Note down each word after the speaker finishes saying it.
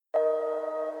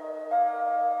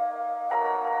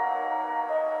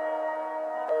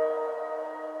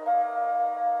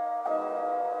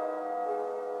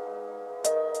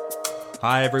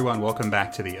Hi everyone, welcome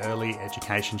back to the Early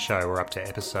Education Show. We're up to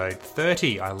episode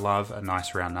 30. I love a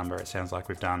nice round number. It sounds like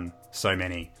we've done so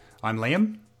many. I'm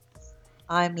Liam.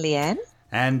 I'm Leanne.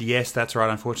 And yes, that's right.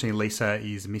 Unfortunately, Lisa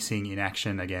is missing in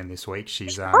action again this week.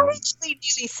 She's I actually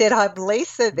nearly said I'm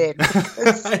Lisa then.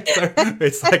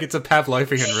 it's like it's a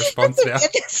Pavlovian response now.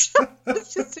 I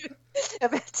was just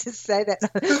about to say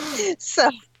that. So,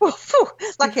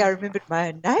 lucky I remembered my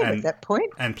own name at that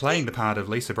point. And playing the part of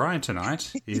Lisa Bryant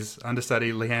tonight is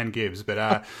understudy Leanne Gibbs.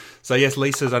 But so yes,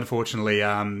 Lisa's unfortunately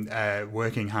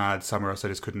working hard somewhere else. I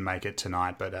just couldn't make it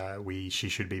tonight. But she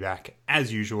should be back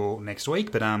as usual next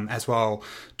week. But as well,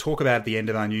 talk about at the end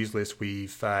of our news list,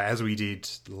 we've as we did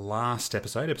last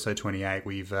episode 28,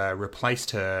 we've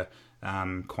replaced her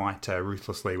quite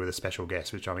ruthlessly with a special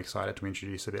guest, which I'm excited to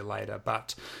introduce a bit later.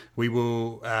 But we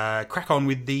will crack on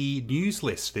with the news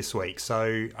list this week.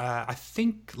 So I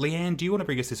think, Leanne, do you want to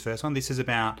bring us this first one? This is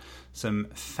about some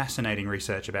fascinating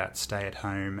research about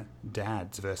stay-at-home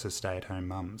dads versus stay-at-home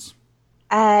mums.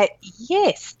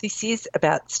 Yes, this is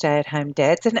about stay-at-home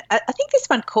dads. And I think this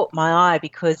one caught my eye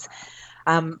because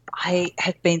I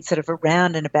have been sort of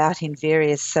around and about in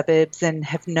various suburbs and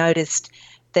have noticed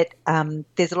that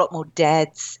there's a lot more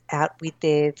dads out with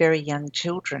their very young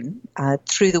children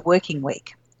through the working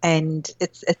week. And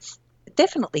it's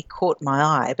definitely caught my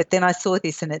eye. But then I saw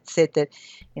this and it said that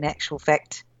in actual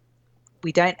fact,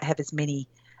 we don't have as many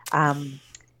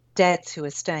dads who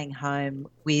are staying home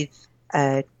with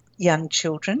young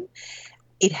children.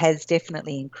 It has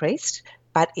definitely increased,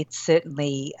 but it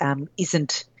certainly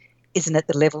isn't at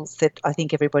the levels that I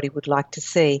think everybody would like to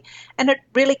see. And it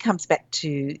really comes back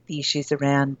to the issues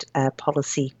around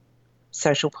policy,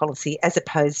 social policy, as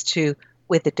opposed to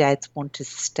whether dads want to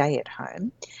stay at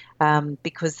home.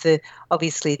 Because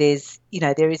obviously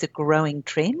there is a growing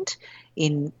trend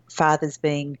in fathers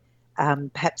being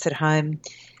perhaps at home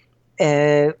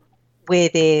where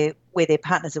their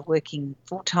partners are working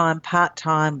full-time,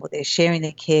 part-time, or they're sharing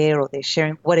their care or they're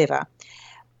sharing whatever.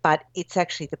 But it's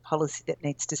actually the policy that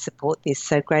needs to support this.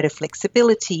 So greater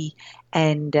flexibility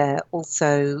and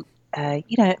also, a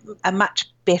much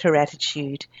better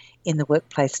attitude in the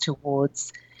workplace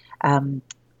towards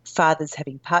fathers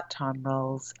having part-time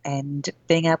roles and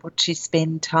being able to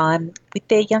spend time with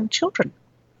their young children.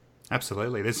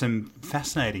 Absolutely. There's some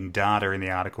fascinating data in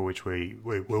the article which we're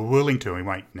willing to, and we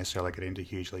won't necessarily get into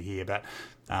hugely here, but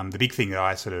the big thing that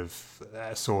I sort of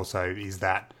saw is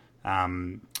that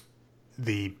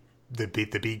the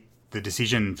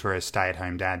decision for a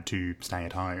stay-at-home dad to stay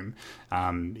at home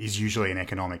is usually an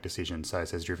economic decision. So it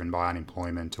says driven by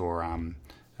unemployment or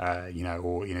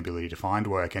or inability to find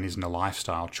work, and isn't a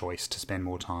lifestyle choice to spend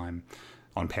more time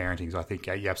on parenting. So I think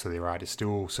you're absolutely right. It's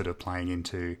still sort of playing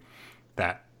into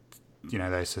that,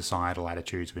 those societal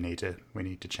attitudes we need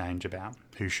to change about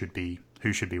who should be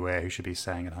where, who should be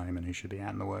staying at home, and who should be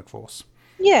out in the workforce.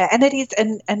 Yeah, and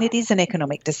it is an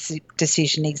economic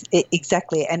decision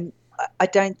exactly. And I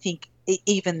don't think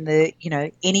even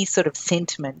any sort of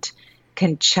sentiment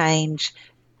can change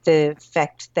the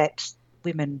fact that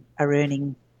women are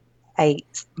earning a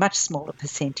much smaller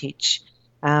percentage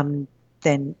than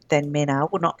men are.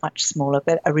 Well, not much smaller,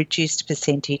 but a reduced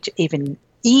percentage, even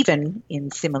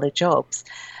in similar jobs.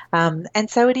 And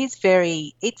so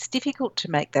it's difficult to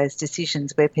make those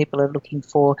decisions where people are looking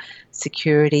for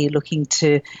security, looking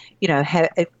to,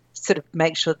 sort of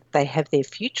make sure that they have their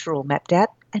future all mapped out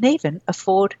and even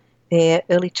afford their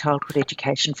early childhood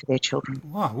education for their children.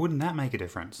 Wow, wouldn't that make a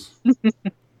difference?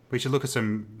 We should look at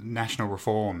some national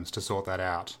reforms to sort that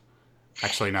out.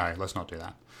 Actually, no, let's not do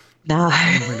that. No.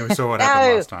 We saw what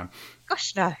happened last time.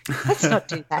 Gosh, no. Let's not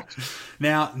do that.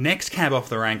 Now, next cab off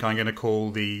the rank, I'm going to call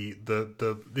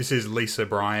this is Lisa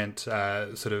Bryant,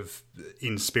 sort of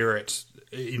in spirit,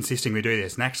 insisting we do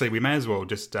this. And actually, we may as well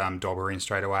just dob her in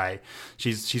straight away.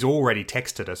 She's already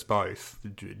texted us both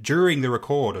during the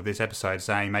record of this episode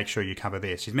saying, make sure you cover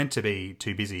this. She's meant to be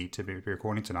too busy to be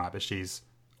recording tonight, but she's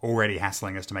already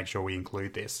hassling us to make sure we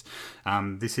include this.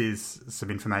 This is some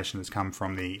information that's come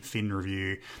from the Fin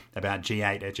Review about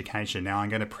G8 education. Now, I'm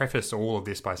going to preface all of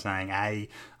this by saying, I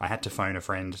had to phone a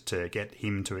friend to get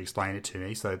him to explain it to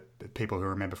me. So people who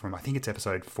remember from, I think it's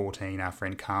episode 14, our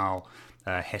friend Carl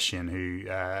Hessian, who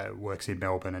works in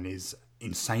Melbourne and is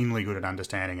insanely good at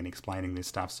understanding and explaining this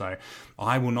stuff. So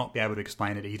I will not be able to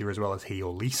explain it either as well as he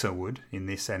or Lisa would in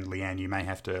this. And Leanne, you may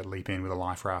have to leap in with a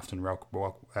life raft and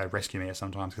rescue me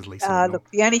sometimes because Lisa will Look,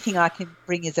 the only thing I can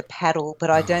bring is a paddle, but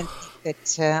I don't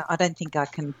think I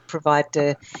can provide.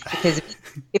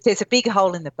 If there's a big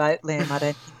hole in the boat, Liam, I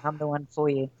don't think I'm the one for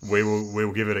you. We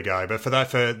will give it a go. But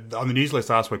on the news list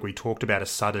last week, we talked about a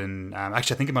sudden.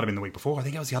 Actually, I think it might have been the week before. I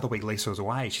think it was the other week. Lisa was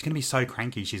away. She's going to be so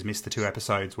cranky. She's missed the 2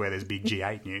 episodes where there's big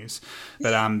G8 news.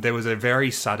 But there was a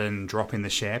very sudden drop in the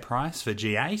share price for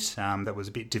G8 that was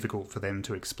a bit difficult for them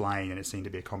to explain, and it seemed to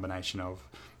be a combination of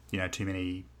too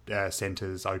many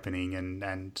centres opening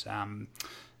and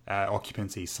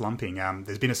occupancy slumping.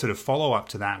 There's been a sort of follow up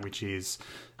to that, which is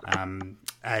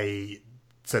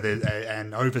there's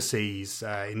an overseas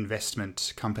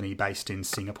investment company based in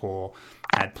Singapore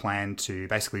had planned to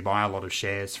basically buy a lot of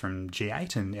shares from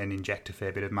G8 and inject a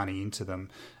fair bit of money into them.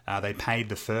 They paid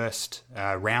the first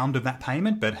round of that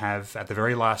payment, but have at the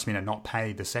very last minute not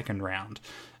paid the second round,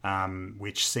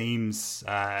 which seems,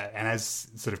 and as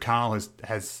sort of Carl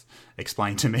has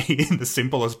explained to me in the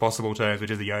simplest possible terms,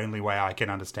 which is the only way I can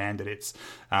understand it. It's,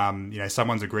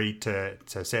 someone's agreed to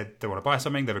said they want to buy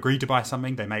something, they've agreed to buy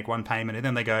something, they make one payment, and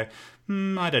then they go,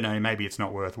 I don't know, maybe it's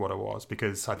not worth what it was,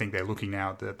 because I think they're looking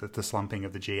now at the slumping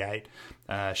of the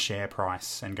G8 share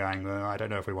price and going, well, I don't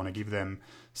know if we want to give them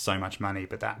so much money,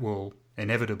 but that will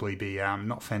inevitably be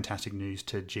not fantastic news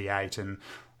to G8. And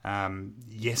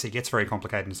yes, it gets very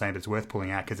complicated in saying it's worth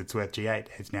pulling out because it's worth G8.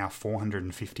 It's now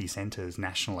 450 centres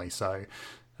nationally, so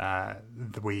I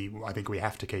think we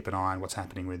have to keep an eye on what's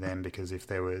happening with them, because if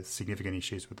there were significant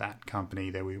issues with that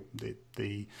company,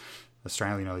 the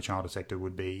Australian early childhood sector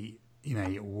would be in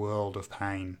a world of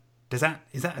pain. Is that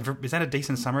a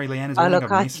decent summary, Leanne? Is there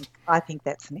anything I've missed? I think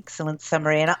that's an excellent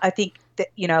summary, and I think that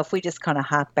if we just kind of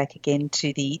hark back again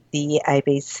to the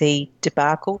ABC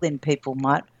debacle, then people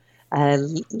might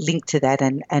link to that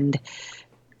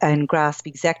and grasp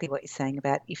exactly what you're saying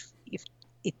about if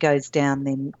it goes down,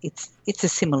 then it's a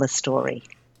similar story.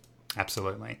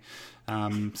 Absolutely.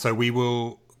 So we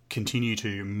will continue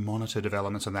to monitor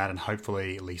developments on that, and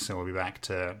hopefully Lisa will be back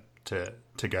to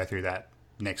go through that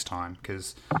next time,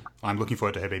 because I'm looking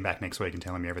forward to her being back next week and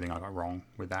telling me everything I got wrong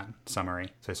with that summary.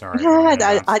 So sorry.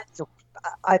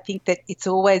 I think that it's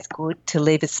always good to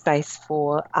leave a space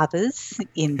for others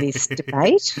in this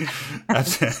debate.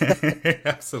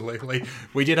 Absolutely.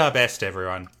 We did our best,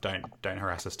 everyone. Don't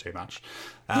harass us too much.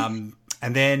 And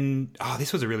then,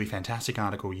 this was a really fantastic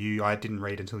article. I didn't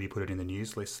read until you put it in the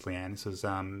news list, Leanne. This was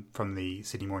from the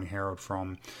Sydney Morning Herald,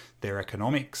 from their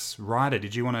economics writer.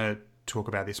 Did you want to talk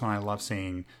about this one? I love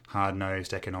seeing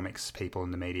hard-nosed economics people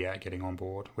in the media getting on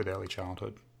board with early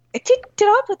childhood. Did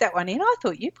I put that one in? I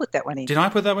thought you put that one in. Did I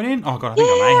put that one in? Oh, God, I think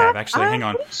I may have, actually. Hang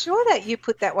on. I'm pretty sure that you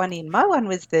put that one in. My one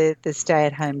was the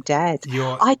stay-at-home dads.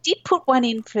 I did put one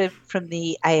in from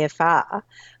the AFR,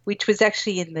 which was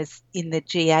actually in the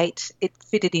G8. It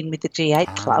fitted in with the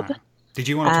G8 club. Did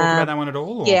you want to talk about that one at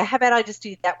all? Or? Yeah, how about I just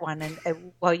do that one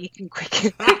and while you can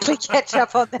quickly catch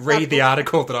up on that. Read the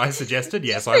article that I suggested?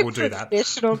 Yes, I will do that.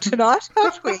 Professional tonight,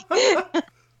 aren't we?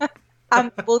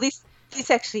 Well, this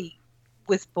actually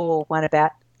was more one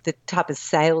about the type of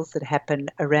sales that happen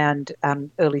around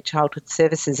early childhood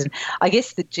services. And I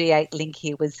guess the G8 link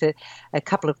here was that a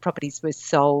couple of properties were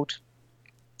sold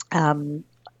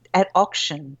at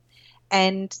auction,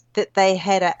 and that they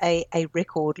had a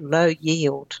record low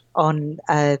yield on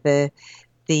the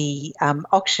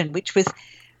auction, which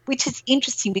is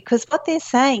interesting, because what they're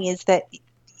saying is that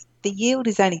the yield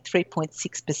is only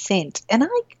 3.6%. And I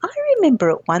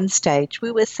remember at one stage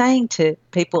we were saying to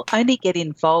people, only get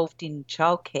involved in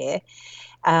childcare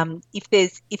if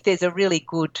there's a really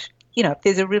good, if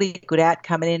there's a really good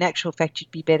outcome, and in actual fact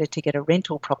you'd be better to get a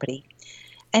rental property.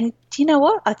 And do you know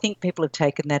what? I think people have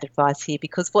taken that advice here,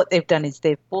 because what they've done is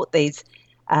they've bought these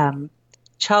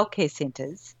childcare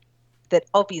centres that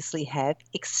obviously have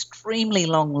extremely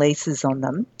long leases on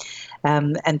them,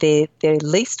 and they're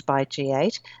leased by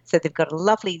G8. So they've got a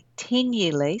lovely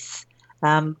 10-year lease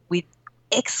with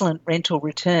excellent rental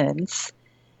returns.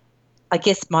 I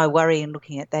guess my worry in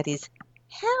looking at that is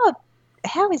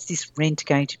how is this rent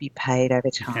going to be paid over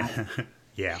time?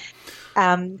 Yeah.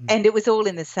 And it was all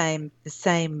in the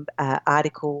same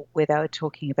article where they were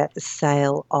talking about the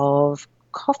sale of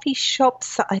coffee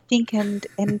shops, I think, and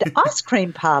ice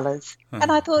cream parlours.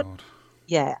 And I thought, God.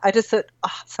 Yeah, I just thought,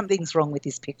 something's wrong with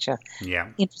this picture. Yeah.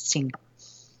 Interesting.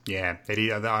 Yeah, it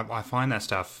is. I find that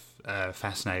stuff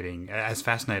fascinating, as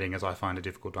fascinating as I find it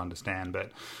difficult to understand,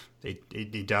 but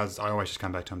it does. I always just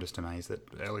come back to, I'm just amazed that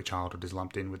early childhood is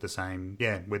lumped in with the same,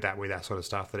 with that sort of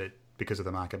stuff, that it because of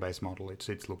the market-based model.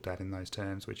 It's looked at in those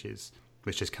terms, which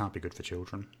just can't be good for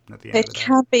children at the end It of the day.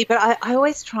 can't be, but I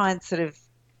always try and sort of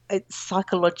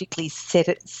psychologically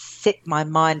set my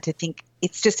mind to think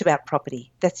it's just about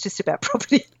property. That's just about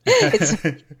property.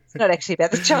 It's not actually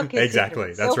about the childcare.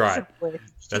 Exactly, that's right.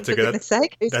 That's a good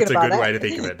way to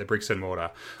think of it, the bricks and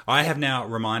mortar. I have now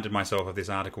reminded myself of this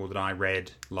article that I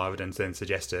read, loved, and then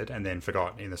suggested, and then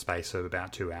forgot in the space of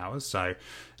about 2 hours. So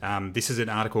this is an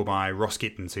article by Ross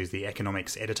Gittins, who's the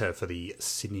economics editor for the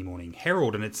Sydney Morning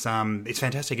Herald, and it's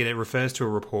fantastic. It refers to a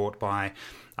report by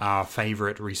our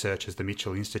favourite researchers, the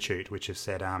Mitchell Institute, which have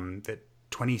said that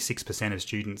 26% of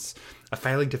students are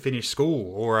failing to finish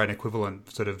school or an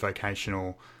equivalent sort of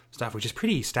vocational stuff, which is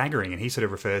pretty staggering. And he sort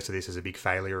of refers to this as a big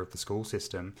failure of the school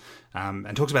system,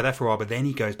 and talks about that for a while. But then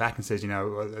he goes back and says,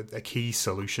 a key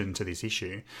solution to this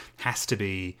issue has to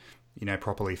be,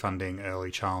 properly funding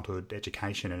early childhood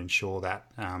education and ensure that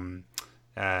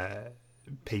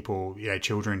people,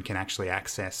 children can actually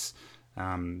access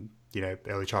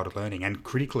early childhood learning. And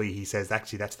critically, he says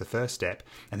actually that's the first step.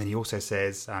 And then he also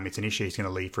says it's an issue he's going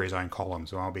to leave for his own column.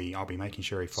 So I'll be making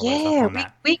sure he follows up on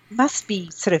that. We must be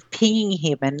sort of pinging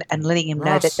him and letting him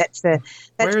know Ross, that's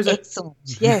excellent.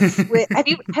 Yes. Have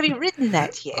you written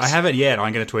that yet? I haven't yet.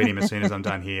 I'm going to tweet him as soon as I'm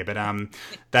done here. But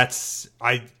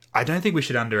I don't think we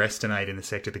should underestimate in the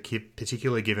sector,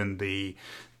 particularly given the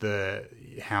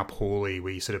how poorly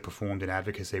we sort of performed in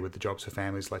advocacy with the Jobs for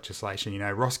Families legislation.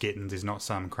 Ross Gittins is not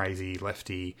some crazy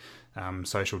lefty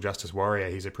social justice warrior.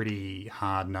 He's a pretty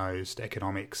hard-nosed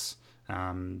economics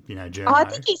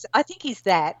journalist. I think he's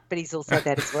that, but he's also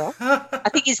that as well. I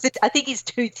think he's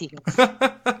two things.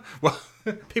 Well,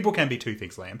 people can be two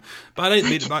things, Liam. But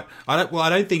I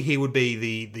don't think he would be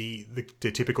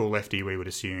the typical lefty we would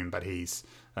assume. But he's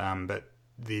but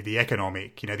the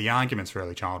economic, the arguments for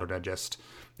early childhood are just,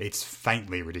 it's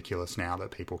faintly ridiculous now that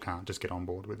people can't just get on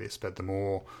board with this. But the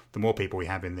more people we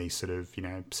have in these sort of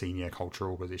senior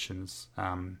cultural positions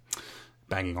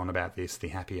banging on about this, the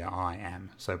happier I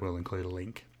am. So we'll include a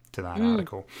link to that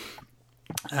article.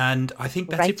 And I think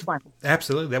that's it.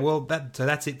 Absolutely. Well,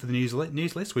 that's it for the news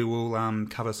list. We will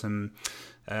cover some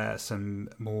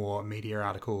more media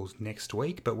articles next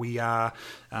week. But we are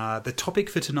the topic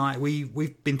for tonight.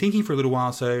 We've been thinking for a little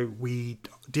while. So we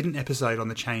did an episode on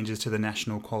the changes to the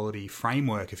National Quality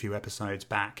Framework a few episodes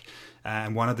back,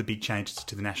 and one of the big changes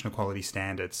to the National Quality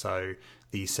Standard. So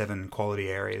the 7 quality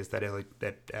areas that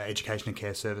education and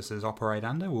care services operate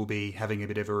under will be having a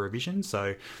bit of a revision.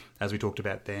 So, as we talked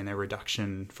about then, a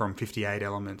reduction from 58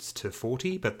 elements to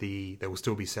 40, but there will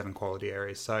still be 7 quality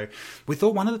areas. So we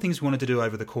thought one of the things we wanted to do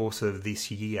over the course of this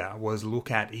year was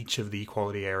look at each of the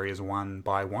quality areas one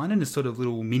by one in a sort of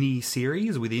little mini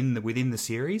series within the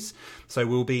series. So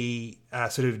we'll be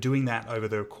sort of doing that over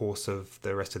the course of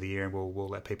the rest of the year, and we'll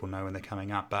let people know when they're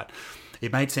coming up. But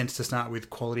it made sense to start with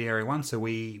quality area 1, so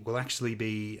we will actually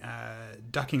be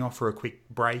ducking off for a quick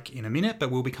break in a minute,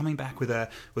 but we'll be coming back with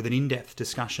an in-depth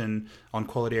discussion on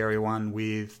quality area 1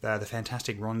 with the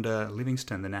fantastic Rhonda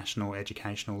Livingstone, the National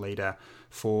Educational Leader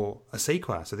for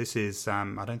ASEQA. So this is,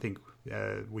 I don't think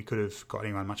we could have got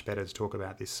anyone much better to talk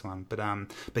about this one.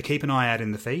 But keep an eye out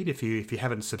in the feed. If you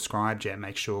haven't subscribed yet,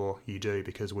 make sure you do,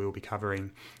 because we will be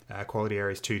covering quality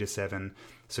areas 2 to 7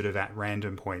 sort of at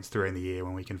random points through the year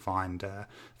when we can find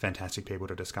fantastic people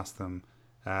to discuss them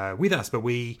with us. But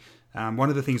one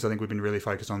of the things I think we've been really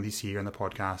focused on this year in the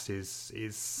podcast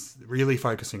is really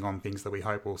focusing on things that we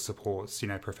hope will support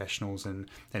professionals and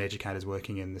educators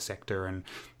working in the sector, and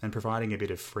providing a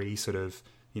bit of free sort of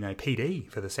PD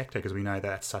for the sector, because we know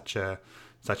that's such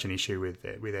an issue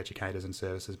with educators and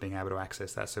services being able to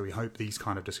access that. So we hope these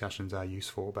kind of discussions are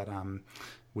useful. But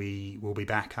we will be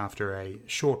back after a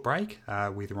short break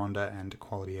with Rhonda and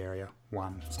Quality Area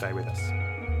 1. Stay with us.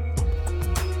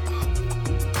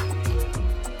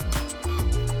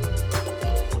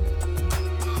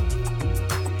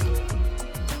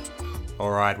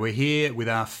 All right, we're here with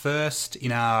our first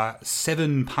in our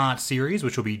 7-part series,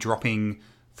 which will be dropping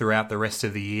throughout the rest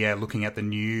of the year, looking at the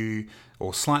new,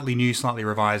 slightly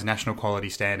revised National Quality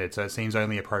Standard. So it seems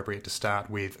only appropriate to start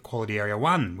with Quality Area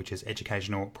 1, which is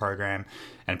Educational Program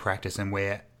and Practice. And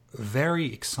we're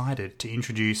very excited to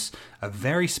introduce a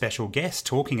very special guest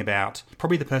talking about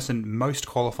probably the person most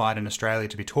qualified in Australia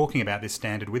to be talking about this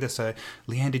standard with us. So,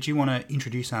 Leanne, did you want to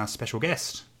introduce our special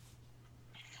guest?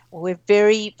 Well, we're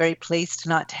very, very pleased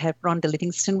tonight to have Rhonda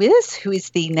Livingstone with us, who is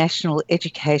the National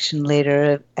Education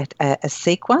Leader at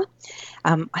ASEQA.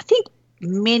 I think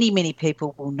many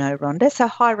people will know Rhonda. So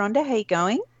hi, Rhonda, how are you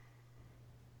going?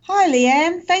 Hi,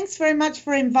 Leanne. Thanks very much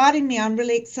for inviting me. I'm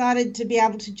really excited to be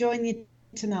able to join you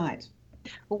tonight.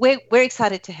 Well, we're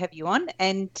excited to have you on,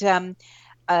 and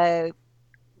uh,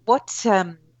 what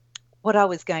what I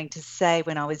was going to say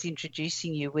when I was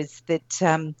introducing you was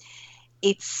that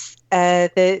it's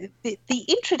the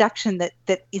introduction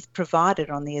that is provided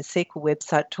on the ASEQA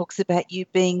website talks about you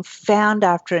being found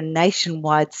after a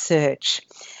nationwide search.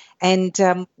 And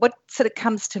what sort of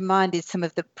comes to mind is some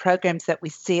of the programs that we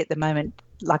see at the moment,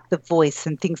 like The Voice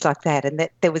and things like that, and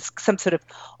that there was some sort of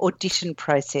audition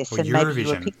process, Or and maybe you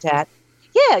were Eurovision. picked out.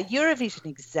 Yeah, Eurovision,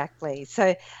 exactly.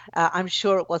 So I'm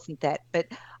sure it wasn't that, but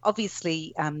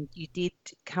obviously you did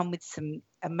come with some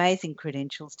amazing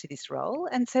credentials to this role,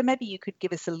 and so maybe you could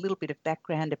give us a little bit of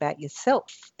background about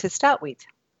yourself to start with.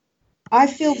 I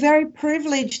feel very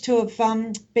privileged to have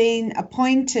been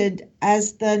appointed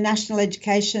as the National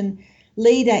Education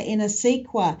Leader in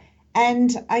ASEQA.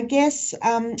 And I guess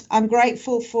I'm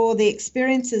grateful for the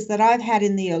experiences that I've had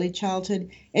in the early childhood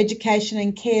education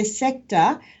and care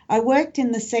sector. I worked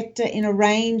in the sector in a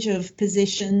range of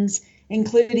positions,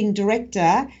 including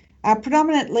director,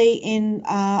 predominantly in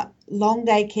long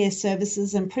day care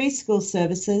services and preschool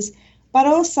services, but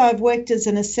also I've worked as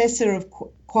an assessor of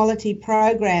quality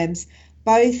programs,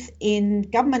 both in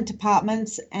government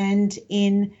departments and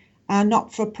in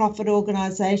not-for-profit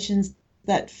organisations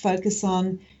that focus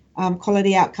on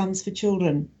quality outcomes for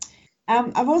children.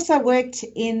 I've also worked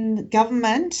in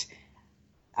government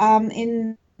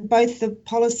in both the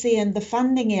policy and the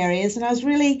funding areas, and I was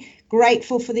really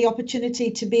grateful for the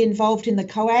opportunity to be involved in the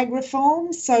COAG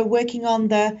reforms, so working on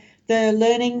the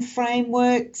learning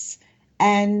frameworks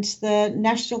and the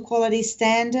National Quality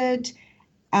Standard.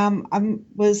 I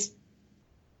was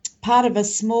part of a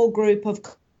small group of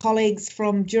colleagues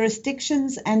from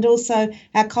jurisdictions and also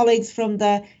our colleagues from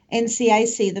the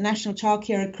NCAC, the National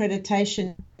Childcare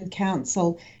Accreditation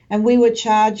Council, and we were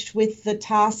charged with the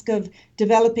task of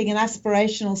developing an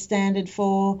aspirational standard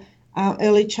for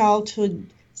early childhood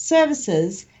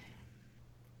services.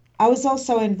 I was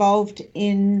also involved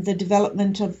in the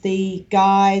development of the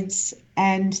guides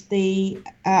and the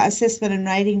assessment and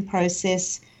rating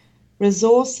process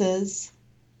resources.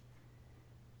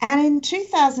 And in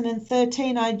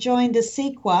 2013, I joined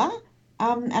ASEQA,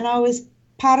 and I was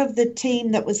part of the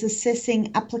team that was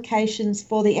assessing applications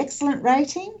for the excellent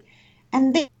rating.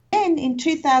 And then in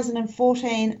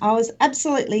 2014, I was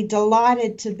absolutely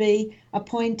delighted to be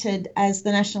appointed as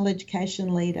the National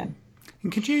Education Leader.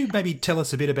 And could you maybe tell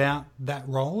us a bit about that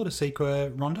role at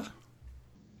ASEQA, Rhonda?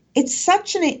 It's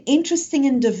such an interesting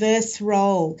and diverse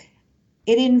role.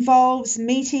 It involves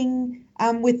meeting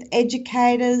with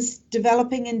educators,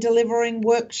 developing and delivering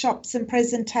workshops and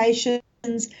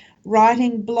presentations,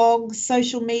 writing blogs,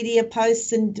 social media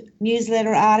posts and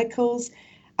newsletter articles.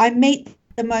 I meet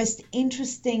the most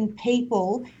interesting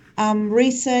people,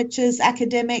 researchers,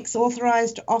 academics,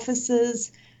 authorised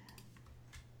officers,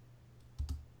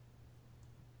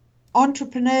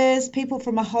 entrepreneurs, people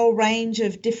from a whole range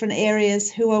of different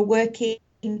areas who are working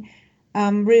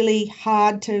really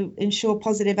hard to ensure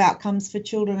positive outcomes for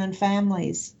children and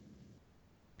families.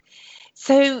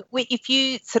 So if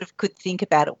you sort of could think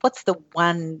about it, what's the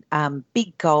one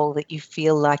big goal that you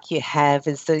feel like you have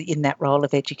as in that role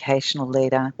of education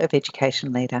leader?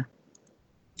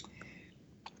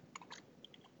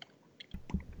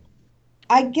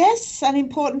 I guess an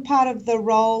important part of the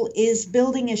role is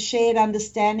building a shared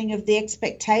understanding of the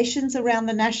expectations around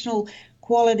the national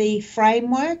quality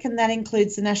framework, and that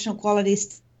includes the National Quality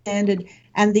Standard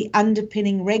and the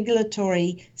underpinning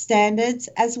regulatory standards,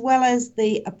 as well as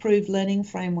the approved learning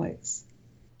frameworks.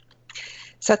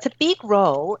 So it's a big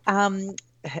role,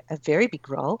 a very big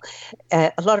role,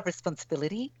 a lot of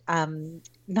responsibility.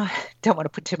 No, don't want to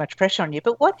put too much pressure on you,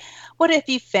 but what have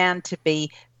you found to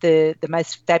be the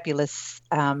most fabulous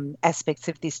aspects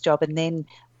of this job, and then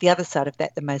the other side of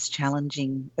that, the most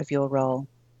challenging of your role?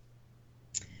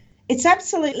 It's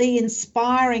absolutely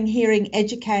inspiring hearing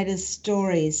educators'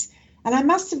 stories. And I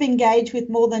must have engaged with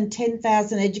more than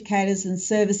 10,000 educators and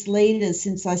service leaders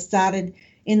since I started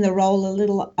in the role a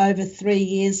little over 3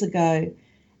 years ago.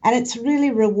 And it's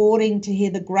really rewarding to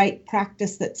hear the great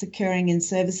practice that's occurring in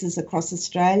services across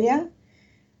Australia.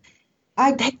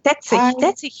 That's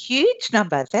a huge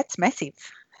number. That's massive.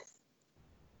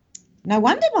 No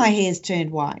wonder my hair's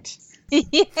turned white.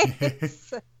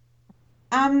 Yes.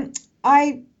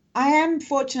 I am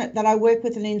fortunate that I work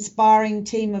with an inspiring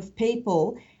team of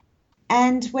people,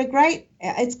 and we're great.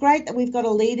 It's great that we've got a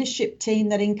leadership team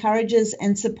that encourages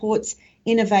and supports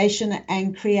innovation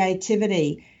and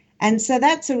creativity. And so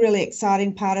that's a really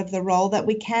exciting part of the role, that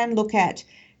we can look at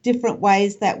different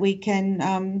ways that we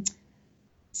can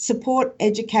support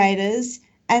educators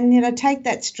and, take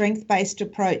that strength-based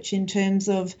approach in terms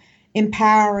of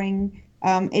empowering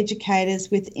educators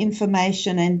with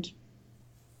information, and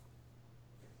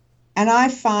I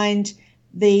find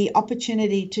the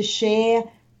opportunity to share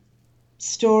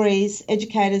stories,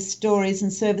 educators' stories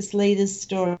and service leaders'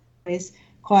 stories,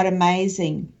 quite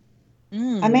amazing.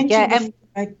 I mentioned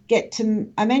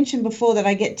before that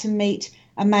I get to meet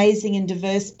amazing and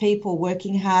diverse people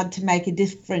working hard to make a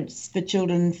difference for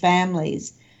children and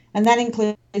families. And that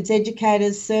includes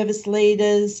educators, service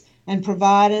leaders and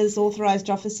providers, authorised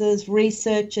officers,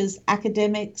 researchers,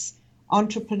 academics,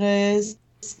 entrepreneurs.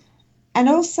 And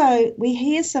also we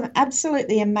hear some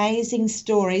absolutely amazing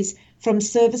stories from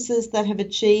services that have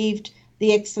achieved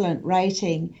the excellent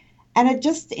rating. And it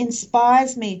just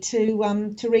inspires me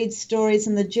to read stories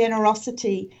and the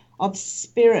generosity of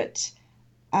spirit.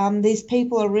 These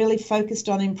people are really focused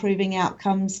on improving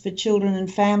outcomes for children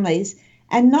and families,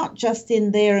 and not just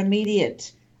in their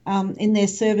immediate, in their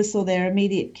service or their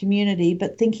immediate community,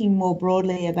 but thinking more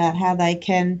broadly about how they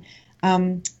can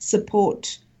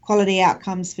support quality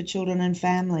outcomes for children and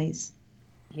families.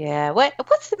 Yeah.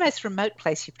 What's the most remote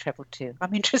place you've travelled to?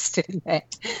 I'm interested in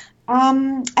that.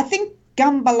 I think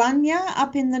Gumbalanya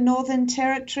up in the Northern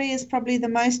Territory is probably the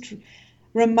most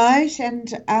remote,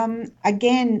 and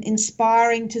again,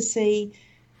 inspiring to see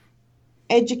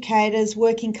educators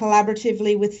working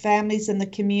collaboratively with families and the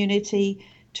community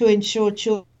to ensure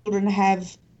children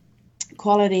have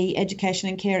quality education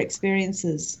and care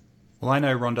experiences. Well, I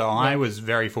know, Rhonda, I was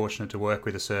very fortunate to work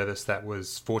with a service that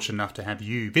was fortunate enough to have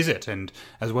you visit, and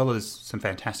as well as some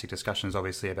fantastic discussions,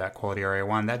 obviously, about Quality Area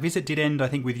 1. That visit did end, I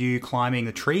think, with you climbing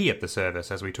the tree at the service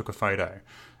as we took a photo,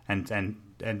 and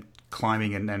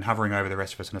climbing and hovering over the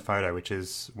rest of us in a photo, which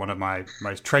is one of my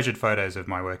most treasured photos of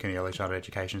my work in the early childhood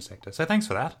education sector. So thanks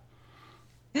for that.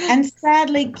 And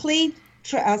sadly, tree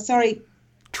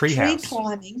Treehouse.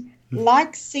 climbing,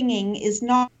 like singing, is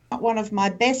not one of my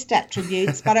best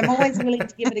attributes, but I'm always willing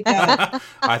to give it a go.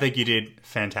 I think you did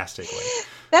fantastically.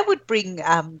 That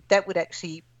would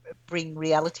actually bring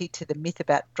reality to the myth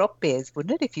about drop bears,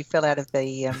 wouldn't it, if you fell out of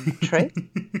the tree?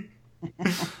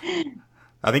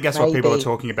 I think that's what people are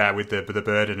talking about with the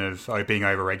burden of being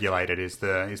overregulated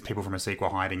is people from a sequel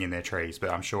hiding in their trees.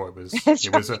 But I'm sure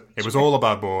it was all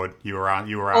above board. You were asked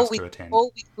to attend.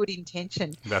 All with good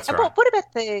intention. That's and right.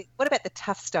 What about the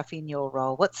tough stuff in your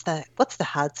role? What's the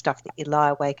hard stuff that you lie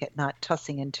awake at night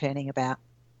tossing and turning about?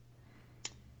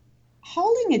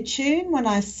 Holding a tune when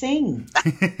I sing.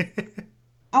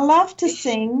 I love to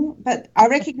sing, but I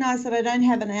recognise that I don't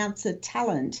have an ounce of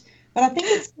talent. But I think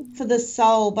it's good for the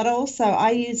soul, but also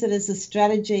I use it as a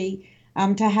strategy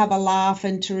to have a laugh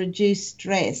and to reduce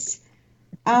stress.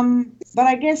 But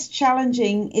I guess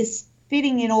challenging is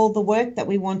fitting in all the work that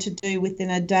we want to do within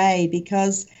a day,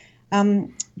 because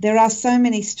there are so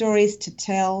many stories to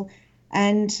tell,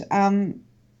 and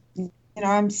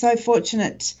I'm so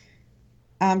fortunate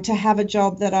to have a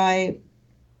job that I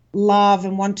love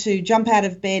and want to jump out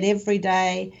of bed every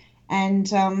day, and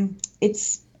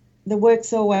the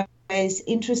work's always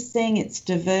interesting, it's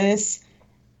diverse,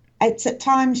 it's at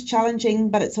times challenging,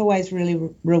 but it's always really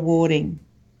rewarding.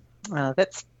 Oh,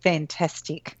 that's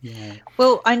fantastic. Yeah.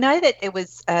 Well, I know that there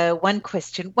was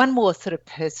one more sort of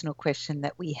personal question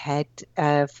that we had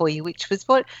for you, which was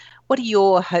what are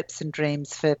your hopes and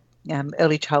dreams for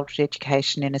early childhood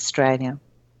education in Australia?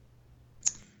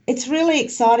 It's really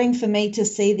exciting for me to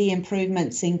see the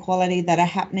improvements in quality that are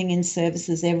happening in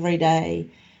services every day.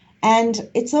 And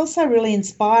it's also really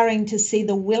inspiring to see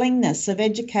the willingness of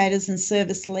educators and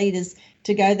service leaders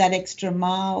to go that extra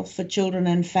mile for children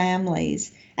and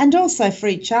families, and also for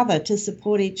each other, to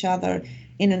support each other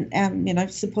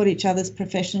support each other's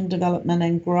professional development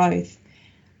and growth.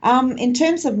 In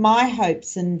terms of my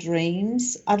hopes and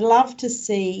dreams, I'd love to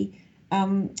see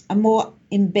a more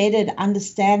embedded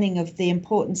understanding of the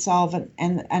importance of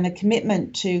and a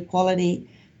commitment to quality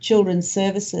children's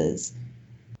services,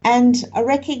 and a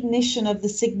recognition of the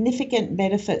significant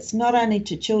benefits not only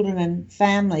to children and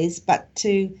families but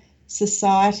to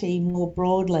society more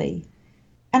broadly.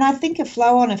 And I think a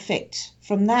flow-on effect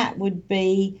from that would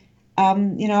be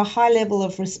a high level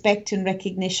of respect and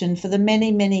recognition for the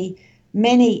many, many,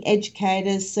 many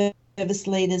educators, service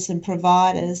leaders and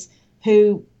providers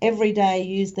who every day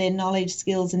use their knowledge,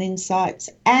 skills and insights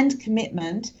and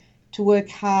commitment to work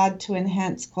hard to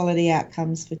enhance quality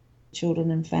outcomes for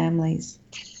children and families.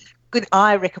 Good.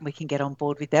 I reckon we can get on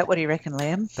board with that. What do you reckon,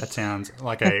 Liam? That sounds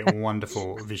like a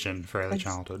wonderful vision for early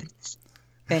childhood.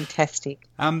 Fantastic.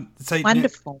 So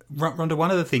wonderful. Rhonda,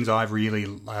 one of the things I've really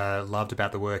loved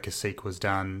about the work ASIC was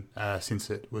done since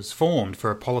it was formed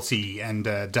for a policy and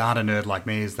data nerd like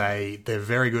me is they're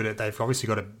very good at, they've obviously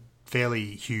got a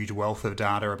fairly huge wealth of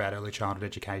data about early childhood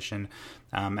education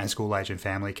and school age and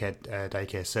family care,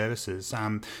 daycare services.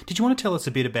 Did you want to tell us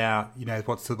a bit about,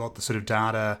 what the sort of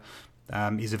data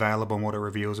is available and what it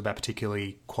reveals about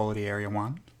particularly Quality Area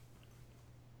 1?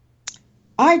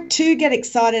 I too get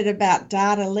excited about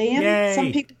data, Liam. Yay.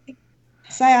 Some people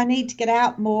say I need to get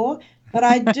out more, but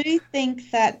I do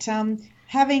think that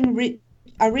having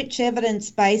a rich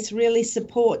evidence base really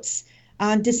supports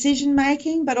decision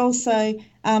making, but also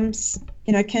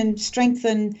can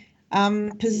strengthen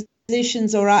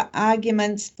positions or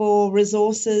arguments for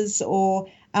resources or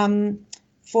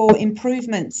for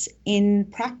improvements in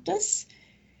practice.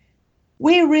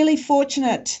 We're really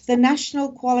fortunate. The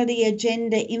National Quality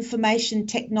Agenda Information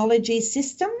Technology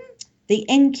System, the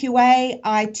NQA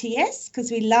ITS, because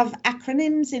we love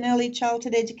acronyms in early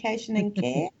childhood education and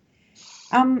care.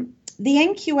 The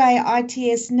NQA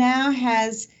ITS now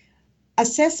has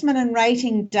assessment and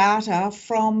rating data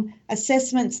from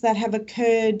assessments that have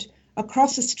occurred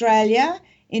across Australia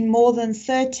in more than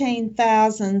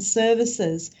 13,000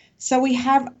 services. So we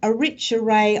have a rich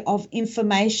array of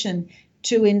information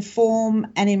to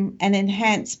inform and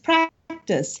enhance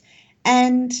practice.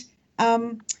 And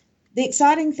the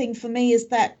exciting thing for me is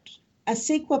that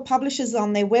ASEQA publishes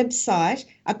on their website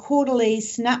a quarterly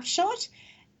snapshot,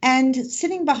 and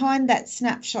sitting behind that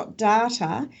snapshot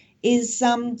data is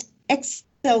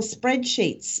Excel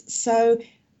spreadsheets. So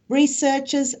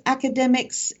researchers,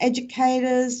 academics,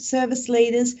 educators, service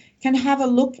leaders can have a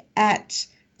look at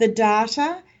the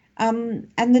data, and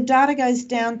the data goes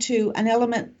down to an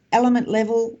element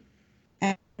level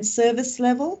and service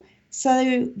level.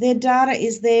 So their data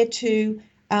is there to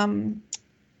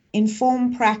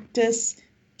inform practice.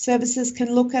 Services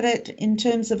can look at it in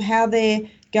terms of how they're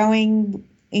going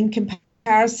in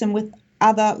comparison with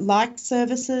other like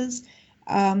services.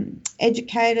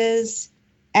 Educators,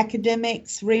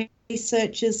 academics,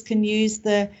 researchers can use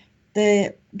the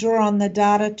draw on the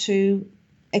data to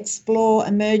explore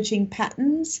emerging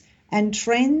patterns and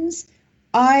trends.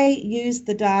 I use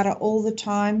the data all the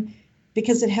time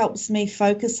because it helps me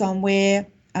focus on where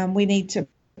we need to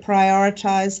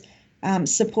prioritise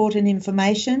support and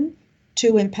information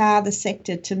to empower the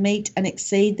sector to meet and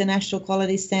exceed the national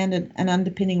quality standard and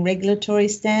underpinning regulatory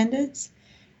standards.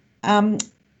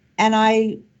 And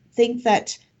I think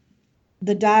that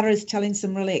the data is telling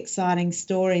some really exciting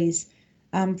stories.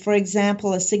 For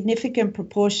example, a significant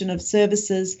proportion of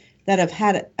services that have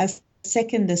had a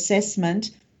second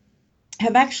assessment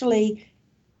have actually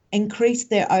increased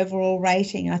their overall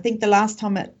rating. I think the last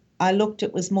time I looked,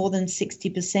 it was more than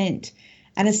 60%.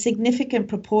 And a significant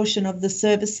proportion of the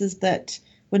services that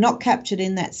were not captured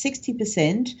in that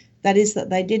 60%, that is that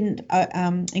they didn't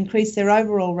increase their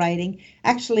overall rating,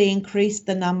 actually increased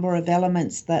the number of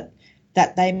elements that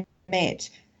they met.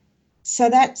 So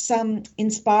that's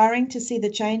inspiring to see the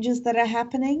changes that are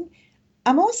happening.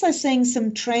 I'm also seeing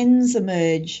some trends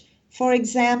emerge. For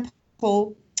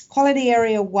example, Quality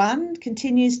Area 1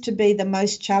 continues to be the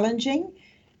most challenging,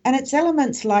 and it's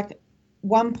elements like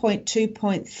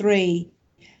 1.2.3.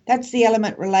 That's the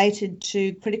element related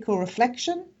to critical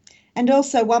reflection, and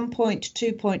also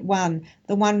 1.2.1,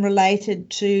 the one related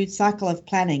to cycle of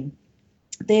planning.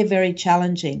 They're very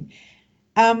challenging.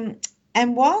 And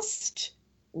whilst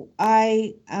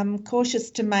I am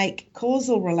cautious to make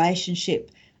causal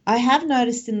relationship, I have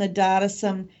noticed in the data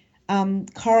some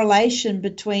correlation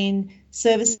between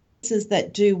services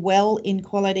that do well in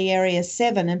Quality Area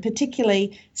 7, and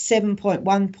particularly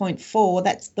 7.1.4,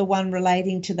 that's the one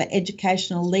relating to the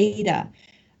educational leader.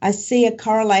 I see a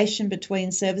correlation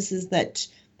between services that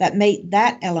meet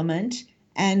that element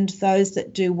and those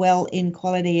that do well in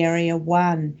Quality Area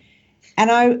 1.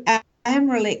 And I am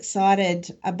really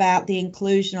excited about the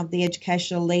inclusion of the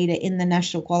educational leader in the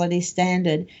National Quality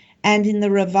Standard, and in the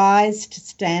revised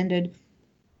standard,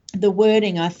 the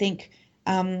wording, I think,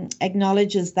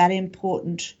 acknowledges that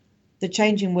the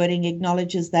change in wording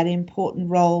acknowledges that important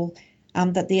role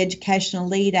that the educational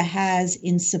leader has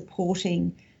in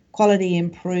supporting quality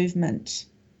improvement.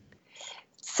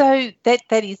 So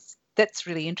that's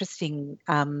really interesting,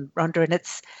 Rhonda, and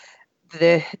it's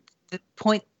the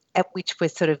point at which we're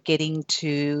sort of getting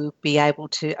to be able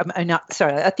to.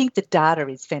 I think the data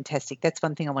is fantastic. That's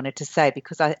one thing I wanted to say,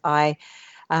 because I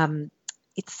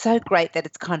it's so great that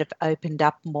it's kind of opened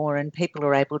up more and people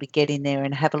are able to get in there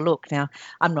and have a look. Now,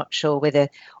 I'm not sure whether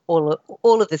all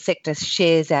of the sector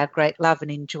shares our great love and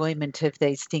enjoyment of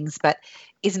these things, but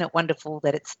isn't it wonderful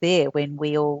that it's there when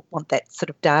we all want that sort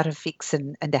of data fix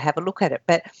and to have a look at it?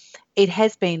 But it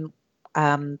has been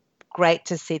great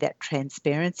to see that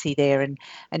transparency there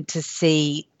and to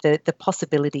see the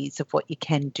possibilities of what you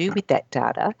can do with that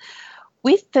data.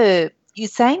 You're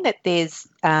saying that there's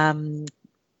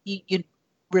you're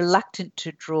reluctant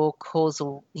to draw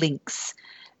causal links,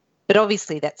 but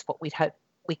obviously that's what we'd hope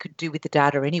we could do with the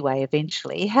data anyway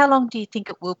eventually. How long do you think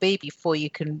it will be before you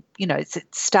can,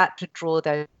 start to draw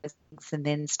those links and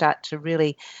then start to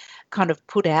really kind of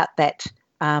put that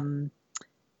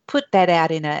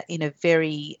out in a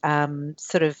very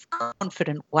sort of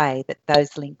confident way that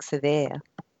those links are there?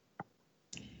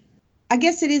 I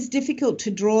guess it is difficult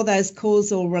to draw those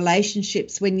causal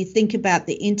relationships when you think about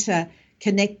the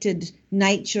interconnected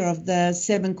nature of the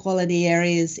 7 quality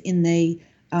areas in the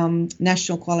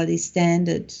National Quality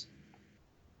Standard.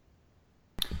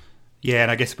 Yeah,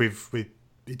 and I guess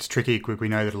it's tricky. We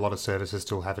know that a lot of services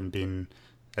still haven't been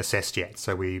assessed yet.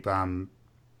 So we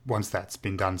once that's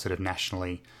been done sort of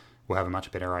nationally, we'll have a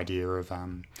much better idea of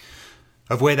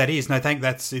where that is. No,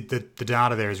 that's it. The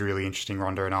data there is really interesting,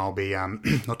 Rhonda, and I'll be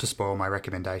not to spoil my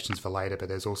recommendations for later, but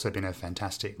there's also been a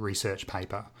fantastic research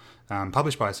paper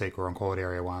published by a sequel on Quality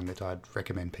Area 1 that I'd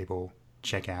recommend people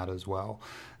check out as well.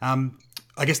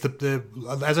 I guess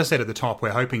as I said at the top, we're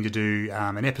hoping to do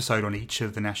an episode on each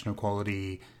of the national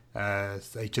quality,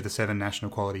 each of the 7 national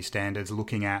quality standards,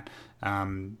 looking at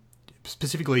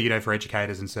specifically, for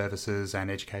educators and services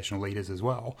and educational leaders as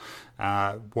well,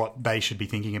 what they should be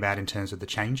thinking about in terms of the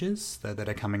changes that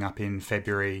are coming up in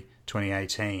February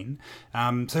 2018.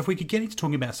 So if we could get into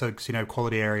talking about,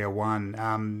 Quality Area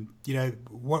 1,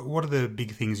 what are the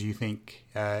big things you think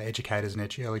educators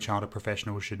and early childhood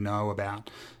professionals should know about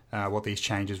what these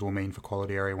changes will mean for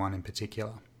Quality Area 1 in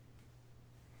particular?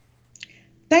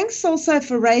 Thanks also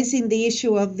for raising the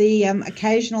issue of the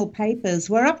occasional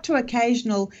papers. We're up to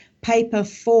occasional paper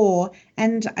 4,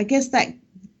 and I guess that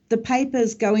the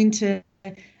papers go into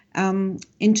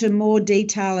more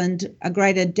detail and a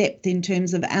greater depth in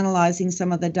terms of analysing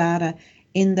some of the data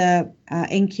in the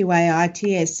NQA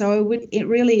ITS. So I would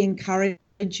really encourage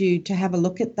you to have a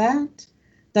look at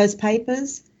those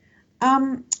papers.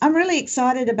 I'm really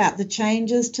excited about the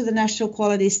changes to the National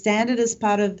Quality Standard as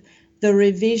part of the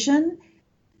revision,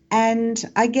 and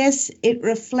I guess it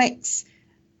reflects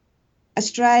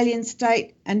Australian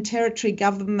state and territory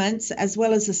governments, as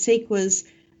well as the CEQA's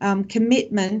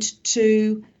commitment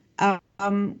to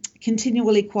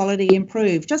continually quality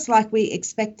improve. Just like we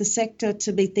expect the sector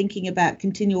to be thinking about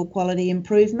continual quality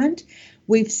improvement,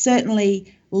 we've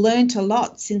certainly learnt a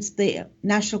lot since the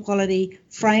National Quality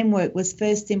Framework was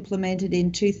first implemented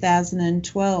in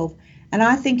 2012. And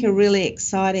I think a really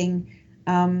exciting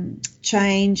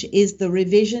change is the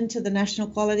revision to the National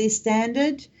Quality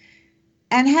Standard.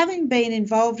 And having been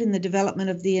involved in the development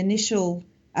of the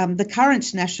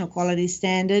current National Quality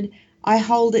Standard, I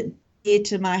hold it dear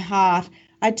to my heart.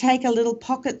 I take a little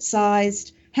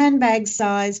pocket-sized,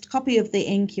 handbag-sized copy of the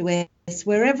NQS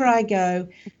wherever I go,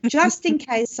 just in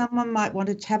case someone might want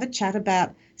to have a chat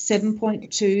about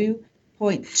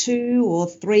 7.2.2 or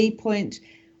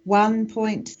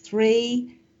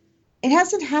 3.1.3. It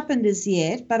hasn't happened as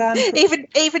yet, but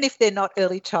even if they're not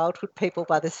early childhood people,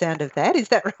 by the sound of that, is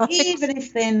that right? Even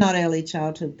if they're not early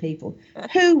childhood people,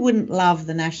 who wouldn't love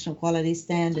the National Quality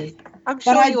Standard? I'm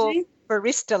sure your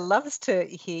barista loves to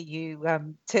hear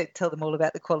you tell them all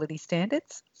about the quality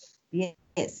standards.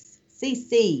 Yes,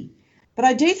 CC. But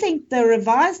I do think the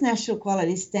revised National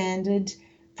Quality Standard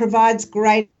provides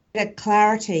greater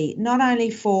clarity, not only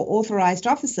for authorised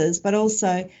officers, but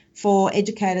also for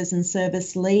educators and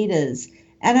service leaders.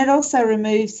 And it also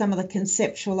removes some of the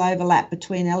conceptual overlap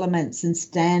between elements and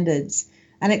standards.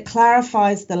 And it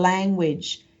clarifies the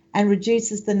language and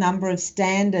reduces the number of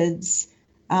standards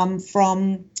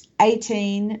from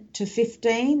 18 to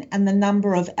 15 and the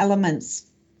number of elements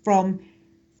from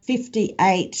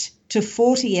 58 to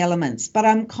 40 elements. But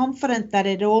I'm confident that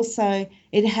it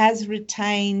has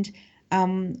retained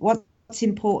what's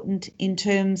important in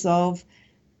terms of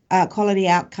quality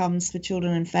outcomes for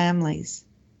children and families.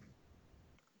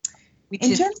 Which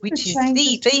is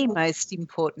the most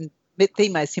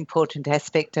important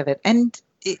aspect of it. And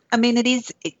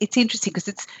it's interesting because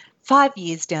it's 5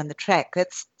 years down the track.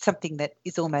 That's something that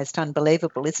is almost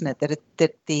unbelievable, isn't it?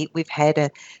 That we've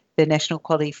had the National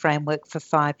Quality Framework for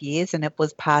 5 years, and it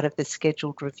was part of the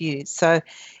scheduled review. So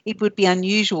it would be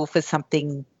unusual for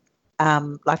something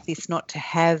like this not to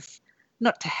have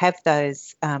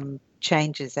those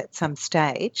changes at some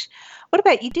stage. What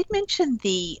about, you did mention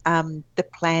the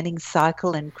planning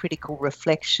cycle and critical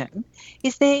reflection.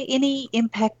 Is there any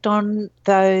impact on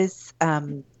those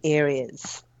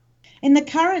areas? In the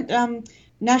current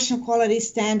National Quality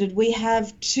Standard, we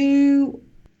have 2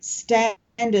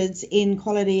 standards in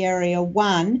Quality Area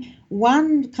 1.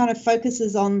 One kind of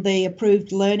focuses on the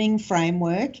approved learning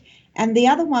framework, And the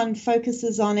other one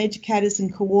focuses on educators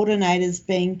and coordinators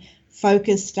being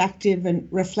focused, active and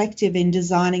reflective in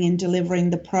designing and delivering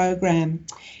the program.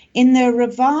 In the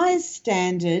revised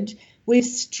standard, we've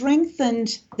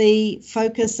strengthened the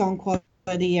focus on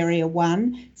quality area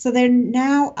 1. So there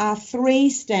now are 3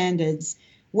 standards,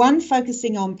 one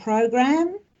focusing on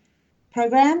programs,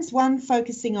 one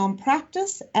focusing on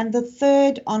practice, and the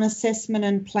third on assessment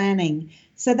and planning.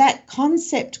 So that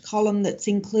concept column that's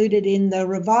included in the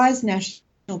revised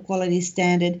National Quality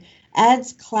Standard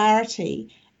adds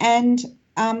clarity, and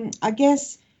I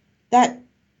guess that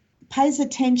pays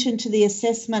attention to the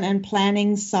assessment and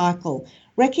planning cycle,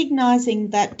 recognising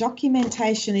that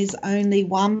documentation is only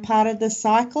one part of the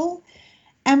cycle.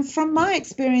 And from my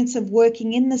experience of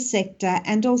working in the sector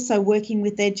and also working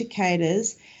with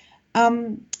educators,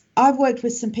 I've worked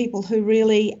with some people who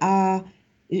really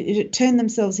turn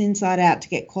themselves inside out to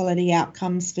get quality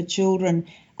outcomes for children.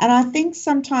 And I think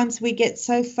sometimes we get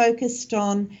so focused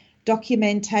on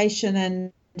documentation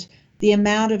and the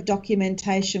amount of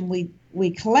documentation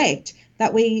we collect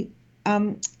that we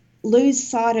lose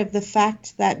sight of the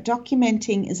fact that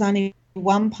documenting is only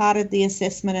one part of the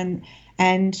assessment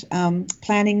and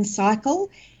planning cycle.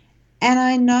 And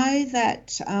I know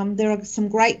that there are some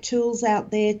great tools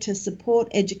out there to support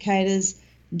educators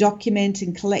document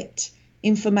and collect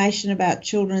information about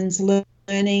children's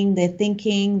learning, their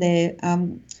thinking, their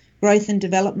growth and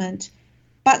development.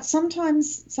 But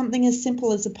sometimes something as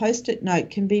simple as a post-it note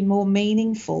can be more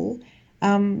meaningful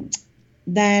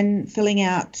than filling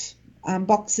out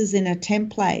boxes in a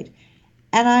template.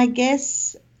 And I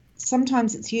guess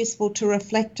sometimes it's useful to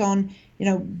reflect on,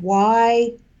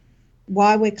 why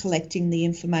we're collecting the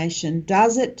information.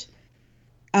 Does it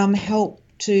help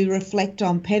to reflect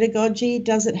on pedagogy?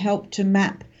 Does it help to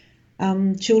map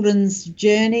children's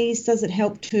journeys? Does it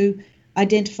help to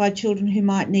identify children who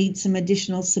might need some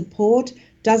additional support?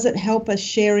 Does it help us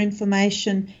share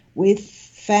information with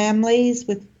families,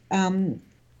 with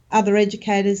other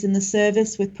educators in the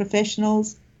service, with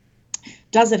professionals?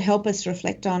 Does it help us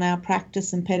reflect on our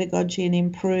practice and pedagogy and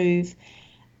improve?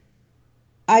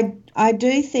 I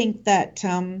do think that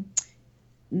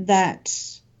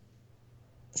that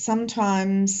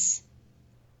sometimes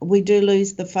we do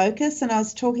lose the focus. And I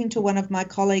was talking to one of my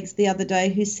colleagues the other day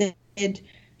who said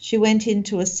she went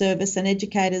into a service and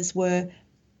educators were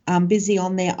busy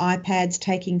on their iPads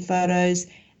taking photos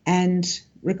and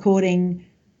recording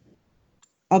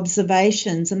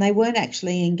observations, and they weren't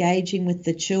actually engaging with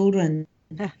the children.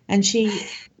 And she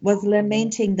was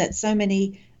lamenting that so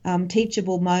many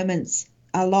teachable moments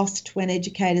are lost when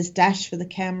educators dash for the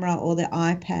camera or the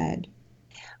iPad.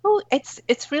 Well,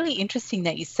 it's really interesting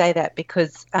that you say that,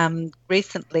 because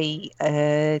recently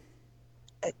I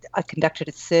conducted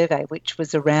a survey which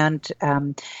was around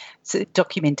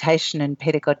documentation and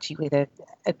pedagogy with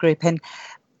a group, and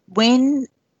when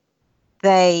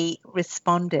they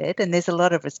responded, and there's a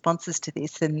lot of responses to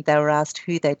this, and they were asked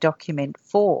who they document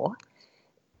for,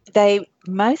 they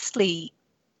mostly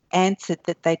answered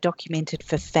that they documented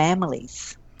for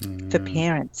families, for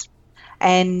parents.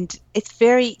 And it's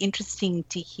very interesting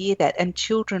to hear that. And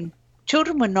children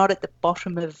were not at the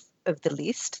bottom of the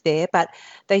list there, but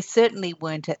they certainly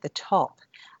weren't at the top.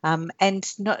 And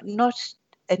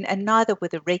neither were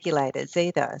the regulators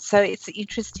either. So it's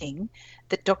interesting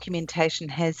that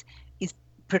documentation is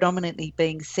predominantly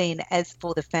being seen as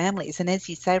for the families. And as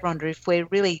you say, Rhonda, if we're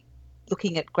really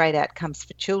looking at great outcomes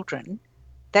for children,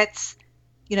 that's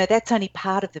only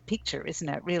part of the picture, isn't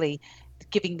it? Really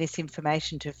giving this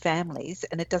information to families,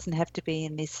 and it doesn't have to be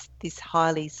in this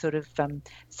highly sort of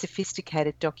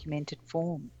sophisticated documented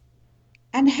form.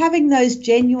 And having those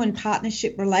genuine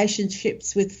partnership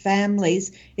relationships with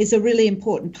families is a really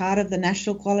important part of the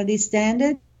National Quality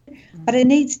Standard. But it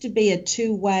needs to be a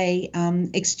two-way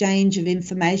exchange of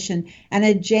information and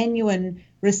a genuine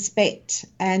respect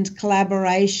and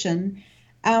collaboration.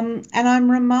 And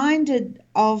I'm reminded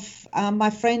of my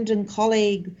friend and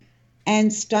colleague,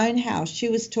 Anne Stonehouse. She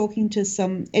was talking to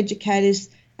some educators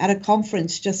at a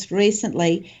conference just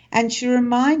recently, and she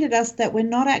reminded us that we're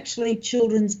not actually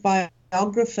children's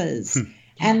biographers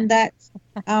and that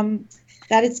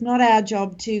it's not our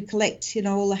job to collect,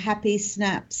 all the happy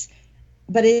snaps,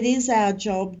 but it is our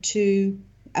job to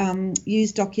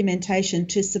use documentation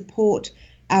to support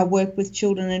our work with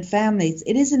children and families.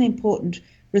 It is an important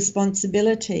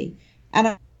responsibility.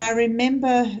 And I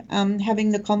remember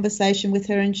having the conversation with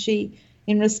her, and she,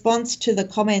 in response to the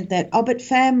comment that, but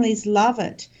families love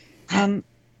it,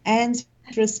 Anne's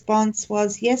response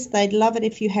was, yes, they'd love it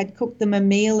if you had cooked them a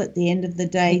meal at the end of the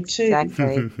day too.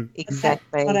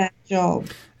 Exactly. That's not our job.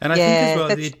 And I think as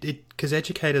well, because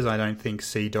educators, I don't think,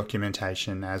 see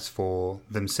documentation as for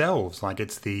themselves. Like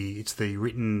it's the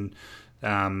written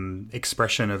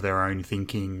expression of their own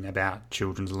thinking about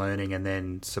children's learning, and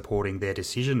then supporting their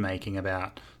decision making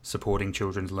about supporting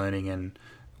children's learning and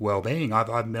well-being.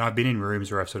 I've been in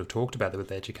rooms where I've sort of talked about that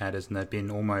with educators, and they've been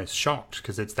almost shocked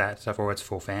because it's that stuff, or it's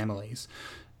for families.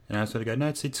 And I sort of go, no,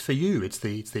 it's for you. It's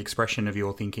the expression of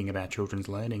your thinking about children's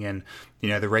learning, and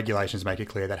the regulations make it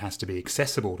clear that has to be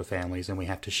accessible to families, and we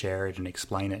have to share it and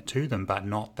explain it to them, but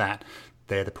not that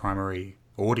they're the primary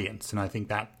audience. And I think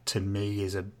that, to me,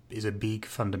 is a big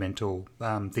fundamental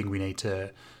thing we need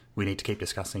to keep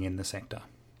discussing in the sector.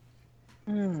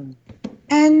 Mm.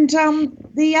 And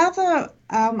the other,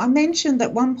 I mentioned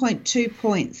that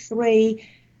 1.2.3,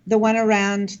 the one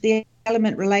around the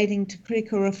element relating to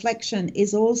critical reflection,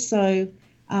 is also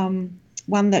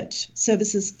one that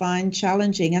services find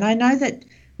challenging. And I know that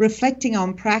reflecting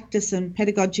on practice and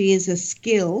pedagogy is a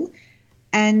skill,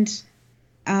 and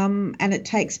it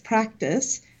takes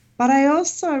practice. But I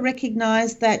also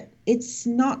recognise that it's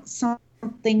not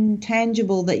something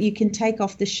tangible that you can take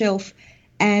off the shelf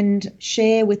and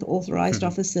share with authorised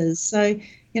officers. So,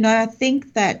 I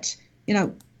think that,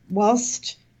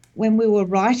 whilst when we were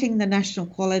writing the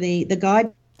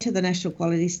guide to the National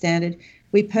Quality Standard,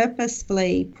 we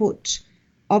purposefully put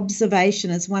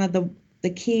observation as one of the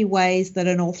key ways that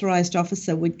an authorised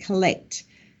officer would collect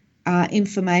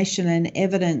information and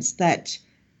evidence that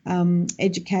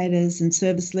educators and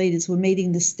service leaders were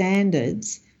meeting the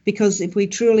standards. Because if we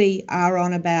truly are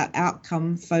on about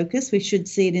outcome focus, we should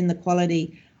see it in the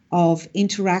quality of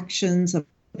interactions, of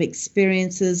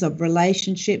experiences, of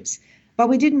relationships. But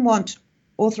we didn't want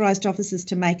authorised officers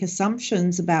to make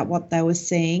assumptions about what they were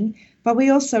seeing. But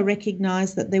we also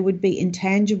recognised that there would be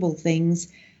intangible things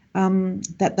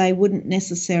that they wouldn't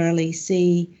necessarily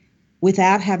see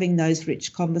without having those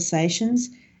rich conversations.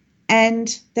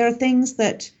 And there are things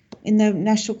that in the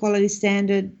National Quality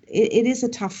Standard, it is a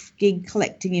tough gig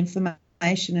collecting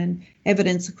information and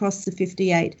evidence across the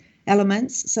 58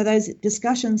 elements. So those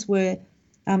discussions were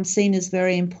seen as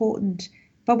very important.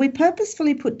 But we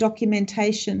purposefully put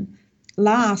documentation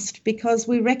last because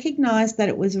we recognised that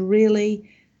it was a really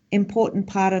important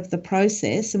part of the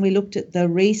process, and we looked at the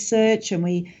research and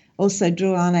we also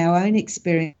drew on our own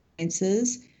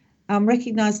experiences,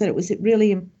 recognised that it was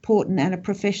really important and a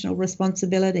professional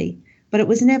responsibility. But it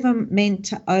was never meant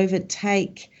to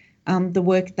overtake the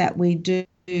work that we do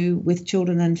with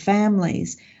children and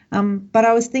families. But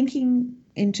I was thinking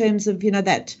in terms of,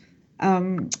 that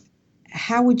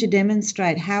how would you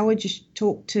demonstrate, how would you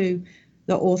talk to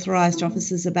the authorised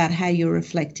officers about how you're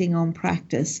reflecting on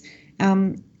practice?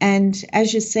 And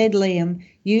as you said, Liam,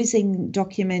 using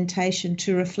documentation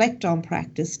to reflect on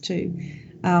practice, to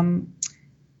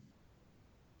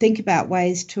think about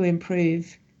ways to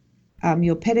improve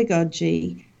your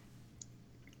pedagogy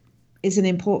is an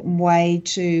important way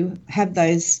to have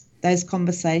those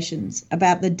conversations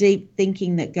about the deep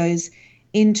thinking that goes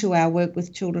into our work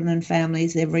with children and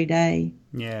families every day.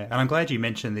 Yeah, and I'm glad you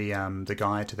mentioned the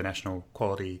guide to the National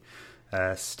Quality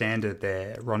Standard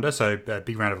there, Rhonda. So a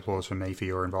big round of applause from me for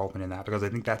your involvement in that, because I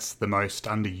think that's the most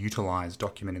underutilised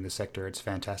document in the sector. It's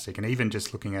fantastic. And even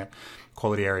just looking at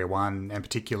Quality Area 1 and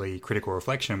particularly critical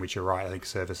reflection, which you're right, I think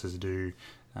services do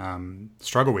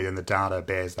struggle with, and the data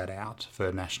bears that out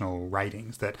for national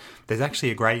ratings, that there's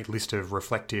actually a great list of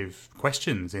reflective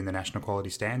questions in the National Quality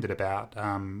Standard about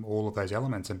all of those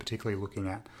elements, and particularly looking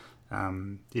at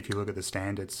if you look at the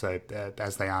standards, so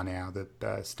as they are now,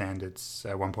 the standards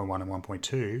 1.1 and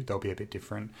 1.2, they'll be a bit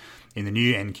different in the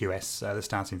new NQS that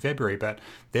starts in February, but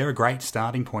they're a great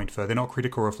starting point they're not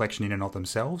critical reflection in and of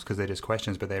themselves because they're just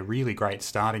questions, but they're really great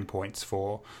starting points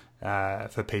for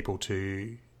people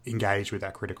to engage with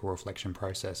that critical reflection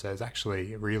process. So it's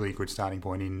actually a really good starting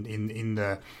point in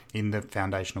the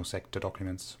foundational sector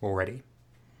documents already.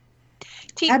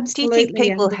 Do you think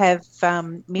people have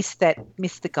missed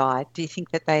the guide? Do you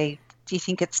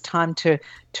think it's time to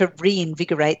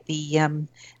reinvigorate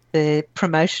the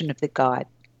promotion of the guide?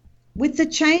 With the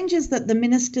changes that the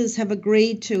ministers have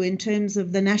agreed to in terms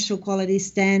of the National Quality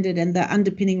Standard and the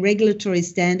underpinning regulatory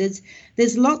standards,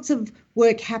 there's lots of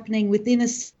work happening within a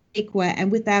CEQA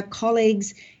and with our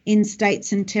colleagues in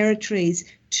states and territories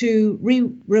to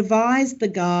revise the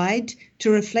guide to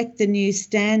reflect the new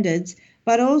standards,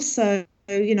 but also,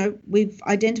 we've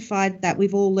identified that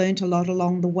we've all learnt a lot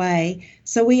along the way.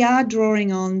 So we are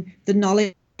drawing on the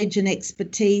knowledge and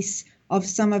expertise of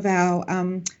some of our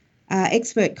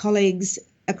expert colleagues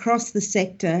across the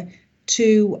sector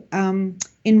to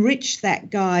enrich that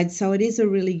guide. So it is a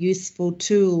really useful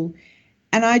tool.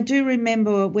 And I do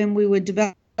remember when we were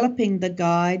developing the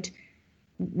guide,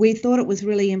 we thought it was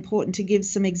really important to give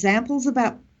some examples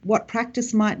about what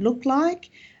practice might look like.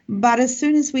 But as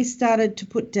soon as we started to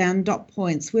put down dot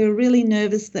points, we were really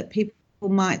nervous that people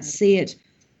might see it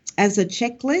as a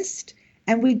checklist.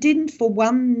 And we didn't for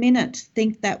 1 minute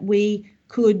think that we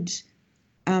could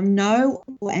know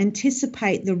or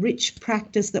anticipate the rich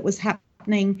practice that was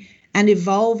happening and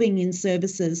evolving in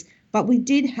services. But we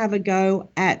did have a go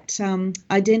at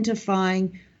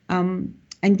identifying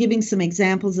and giving some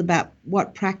examples about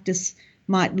what practice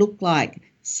might look like.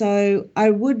 So I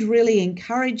would really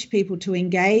encourage people to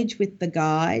engage with the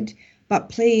guide, but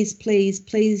please, please,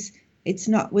 please,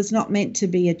 was not meant to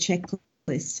be a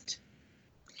checklist.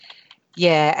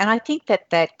 Yeah, and I think that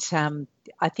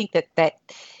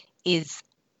is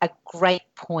a great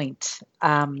point,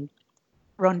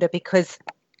 Rhonda, because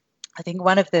I think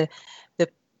one of the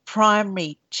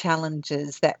primary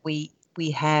challenges that we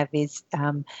have is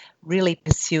really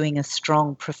pursuing a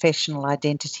strong professional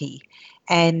identity,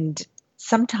 and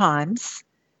sometimes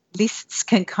lists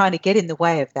can kind of get in the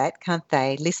way of that, can't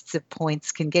they? Lists of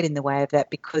points can get in the way of that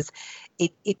because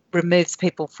it removes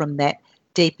people from that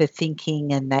deeper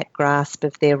thinking and that grasp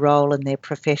of their role and their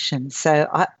profession. So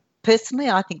I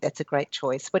think that's a great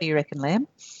choice. What do you reckon, Liam?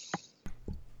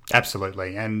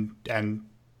 Absolutely, and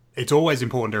it's always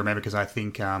important to remember, because I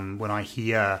think when I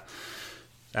hear,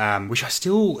 which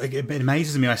it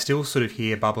amazes me, I still sort of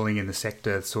hear bubbling in the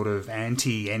sector sort of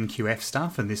anti-NQF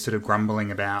stuff and this sort of grumbling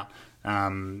about,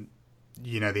 the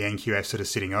NQF sort of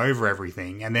sitting over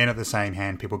everything, and then at the same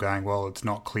hand, people going, well, it's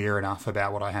not clear enough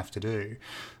about what I have to do.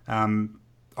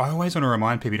 I always want to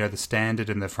remind people, the standard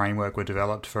and the framework were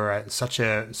developed for such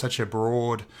a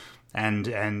broad and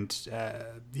an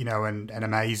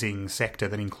amazing sector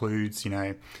that includes,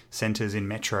 centres in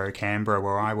Metro Canberra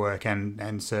where I work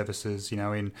and services,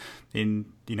 in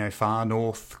far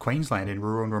north Queensland, in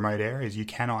rural and remote areas. You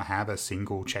cannot have a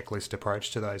single checklist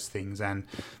approach to those things, and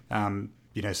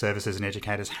services and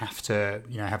educators have to,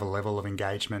 have a level of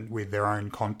engagement with their own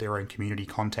community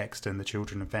context and the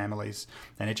children and families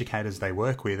and educators they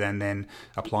work with, and then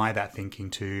apply that thinking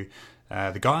to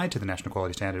the guide to the National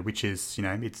Quality Standard, which is,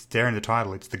 it's there in the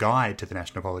title. It's the guide to the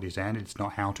National Quality Standard. It's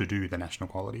not how to do the National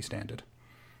Quality Standard.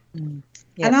 Mm.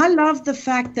 Yep. And I love the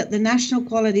fact that the National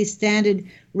Quality Standard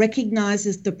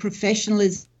recognises the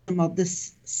professionalism of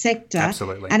this sector.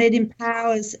 Absolutely. And it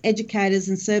empowers educators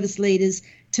and service leaders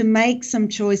to make some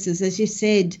choices, as you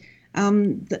said,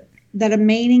 that are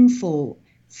meaningful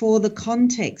for the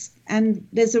context. And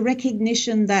there's a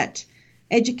recognition that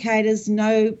educators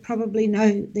probably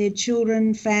know their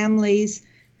children, families,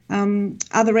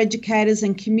 other educators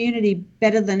and community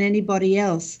better than anybody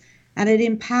else. And it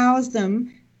empowers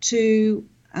them to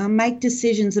make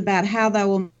decisions about how they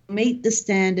will meet the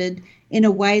standard in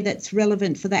a way that's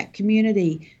relevant for that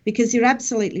community. Because you're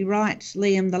absolutely right,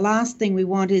 Liam, the last thing we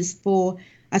want is for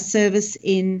a service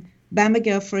in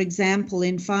Bamaga, for example,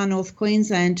 in far north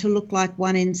Queensland to look like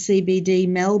one in CBD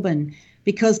Melbourne,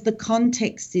 because the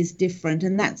context is different,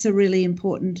 and that's a really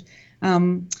important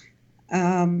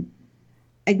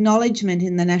acknowledgement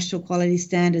in the National Quality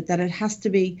Standard, that it has to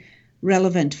be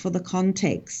relevant for the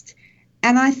context.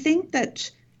 And I think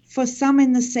that for some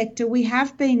in the sector, we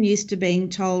have been used to being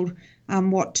told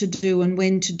what to do and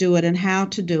when to do it and how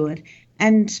to do it.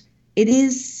 And it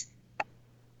is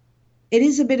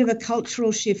a bit of a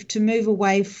cultural shift to move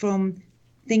away from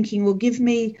thinking, well, give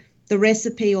me the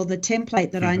recipe or the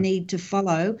template that I need to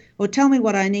follow, or tell me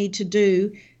what I need to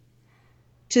do,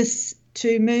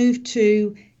 to move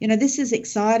to, this is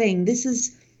exciting. This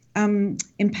is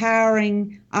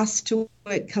empowering us to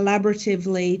work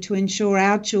collaboratively to ensure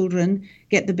our children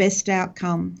get the best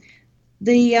outcome.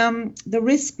 The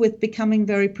risk with becoming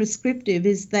very prescriptive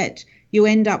is that you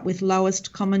end up with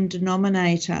lowest common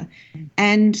denominator.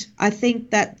 And I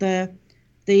think that the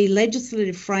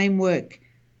legislative framework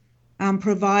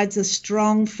provides a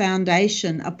strong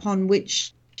foundation upon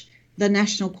which the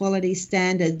national quality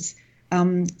standards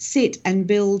sit and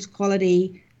build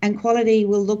quality, and quality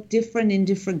will look different in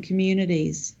different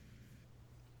communities.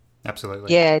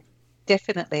 Absolutely. Yeah,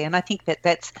 definitely. And I think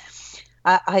that's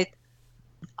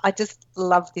I just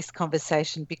love this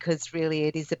conversation, because really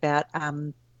it is about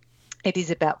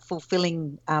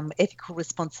fulfilling ethical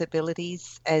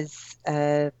responsibilities as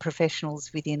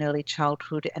professionals within early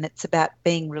childhood, and it's about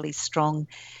being really strong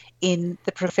in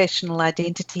the professional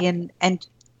identity and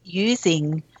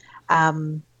using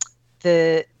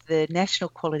the national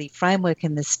quality framework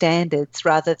and the standards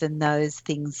rather than those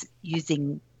things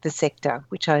using the sector,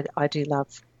 which I do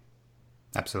love.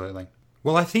 Absolutely.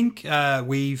 Well, I think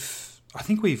we've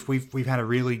had a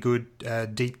really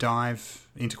good deep dive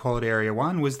into Quality Area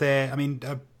 1. Was there? I mean,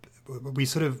 I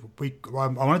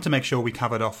wanted to make sure we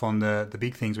covered off on the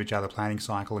big things, which are the planning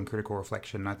cycle and critical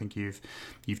reflection. I think you've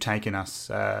taken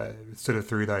us sort of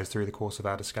through the course of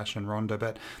our discussion, Rhonda.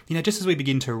 But just as we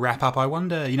begin to wrap up, I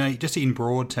wonder, just in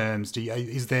broad terms,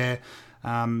 is there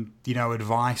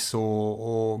advice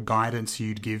or guidance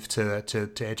you'd give to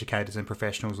educators and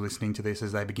professionals listening to this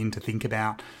as they begin to think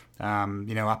about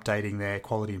updating their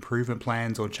quality improvement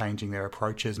plans or changing their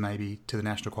approaches maybe to the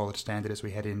National Quality Standard as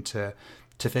we head into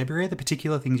February? Are there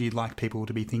particular things you'd like people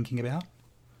to be thinking about?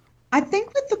 I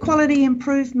think with the quality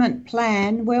improvement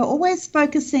plan, we're always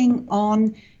focusing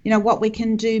on, what we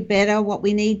can do better, what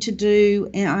we need to do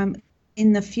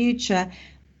in the future.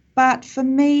 But for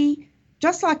me,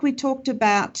 just like we talked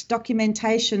about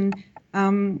documentation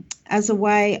as a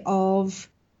way of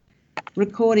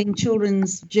recording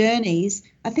children's journeys,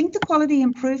 I think the quality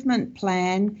improvement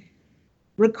plan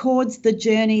records the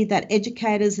journey that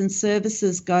educators and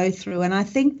services go through. And I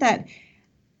think that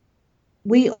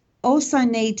we also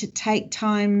need to take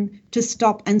time to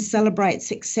stop and celebrate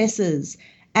successes.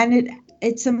 And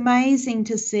it's amazing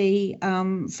to see,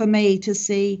 for me, to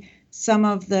see some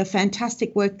of the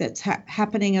fantastic work that's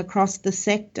happening across the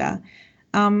sector.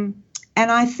 And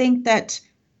I think that,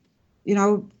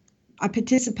 I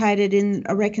participated in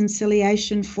a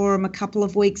reconciliation forum a couple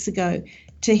of weeks ago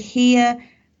to hear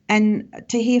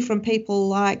from people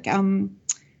like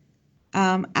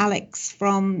Alex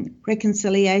from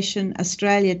Reconciliation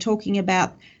Australia talking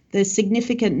about the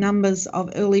significant numbers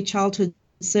of early childhood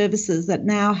services that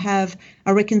now have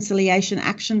a reconciliation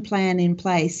action plan in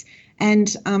place. And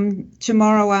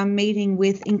tomorrow I'm meeting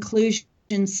with inclusion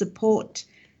support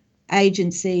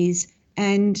agencies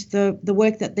and the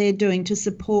work that they're doing to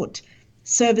support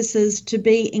services to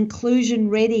be inclusion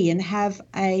ready and have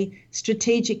a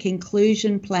strategic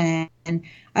inclusion plan.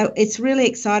 It's really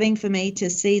exciting for me to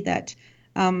see that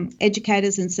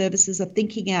educators and services are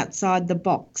thinking outside the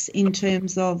box in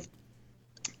terms of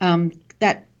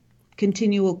that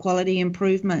continual quality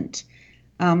improvement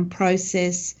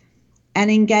process and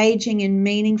engaging in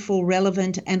meaningful,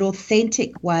 relevant and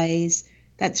authentic ways.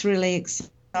 That's really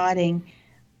exciting.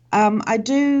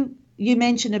 You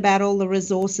mentioned about all the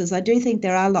resources. I do think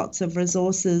there are lots of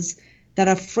resources that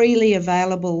are freely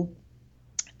available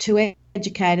to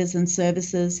educators and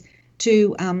services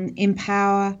to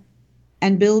empower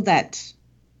and build that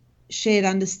shared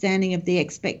understanding of the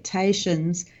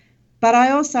expectations. But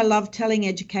I also love telling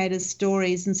educators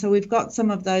stories, and so we've got some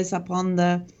of those up on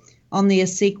the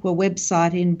ASEQA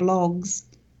website in blogs,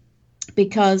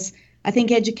 because I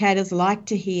think educators like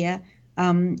to hear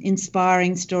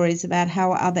inspiring stories about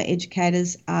how other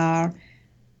educators are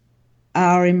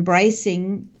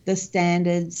embracing the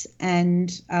standards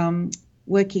and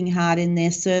working hard in their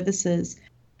services.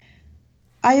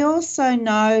 I also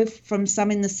know from some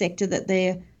in the sector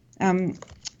that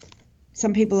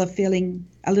some people are feeling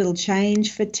a little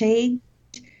change fatigue.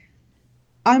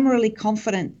 I'm really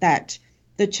confident that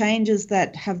the changes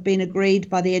that have been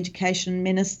agreed by the education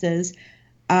ministers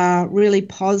are really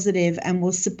positive and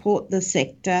will support the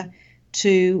sector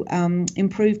to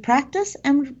improve practice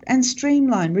and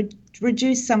streamline,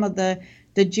 reduce some of the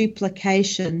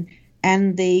duplication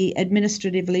and the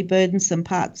administratively burdensome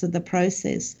parts of the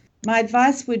process. My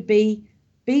advice would be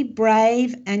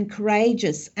brave and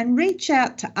courageous and reach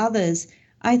out to others.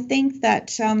 I think that,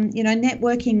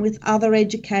 networking with other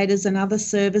educators and other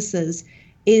services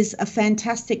is a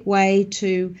fantastic way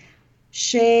to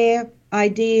share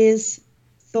ideas,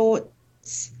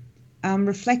 thoughts,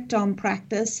 reflect on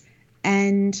practice,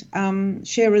 and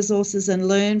share resources and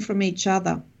learn from each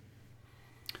other.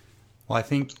 Well, I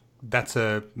think that's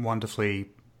a wonderfully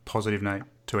positive note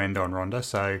to end on, Rhonda.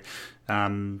 So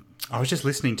I was just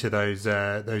listening to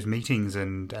those meetings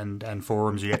and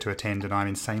forums you get to attend, and I'm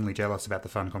insanely jealous about the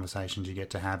fun conversations you get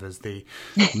to have as the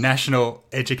national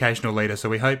educational leader. So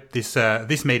we hope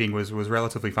this meeting was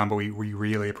relatively fun, but we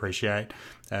really appreciate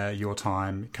your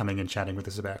time coming and chatting with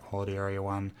us about Quality Area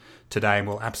 1 today, and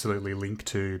we'll absolutely link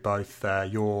to both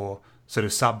your sort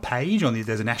of sub-page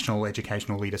there's a National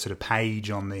Educational Leader sort of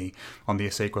page on the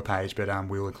ASEQA page, but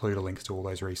we'll include a link to all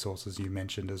those resources you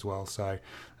mentioned as well. So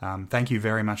thank you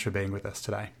very much for being with us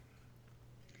today.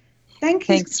 Thank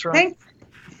you. Thanks, Ron.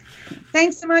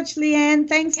 Thanks so much, Leanne.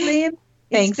 Thanks, Liam.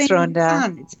 Thanks, Rhonda.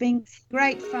 Fun. It's been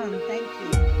great fun. Thank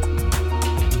you.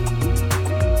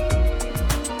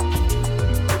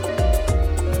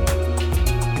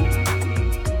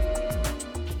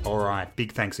 All right.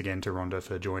 Big thanks again to Rhonda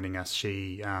for joining us.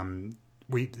 She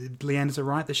Leanne, is it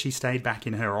right that she stayed back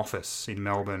in her office in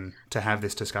Melbourne to have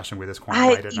this discussion with us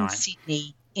quite late at night?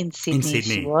 In Sydney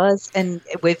she was, and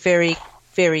we're very,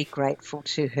 very grateful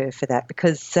to her for that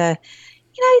because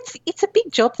it's a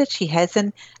big job that she has,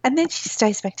 and then she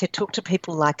stays back to talk to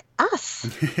people like us.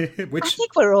 I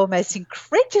think we're almost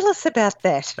incredulous about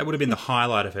that. That would have been the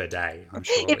highlight of her day, I'm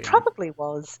sure. It probably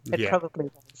was.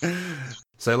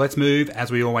 So let's move, as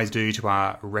we always do, to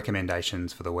our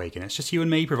recommendations for the week. And it's just you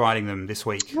and me providing them this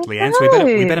week, Leanne, so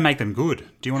we better make them good.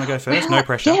 Do you want to go first? No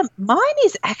pressure. Yeah, mine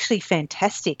is actually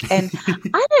fantastic. And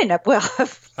I don't know, well,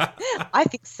 I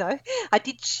think so. I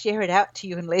did share it out to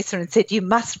you and Lisa and said, you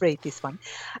must read this one.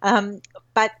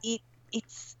 But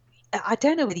it's, I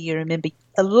don't know whether you remember,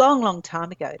 a long, long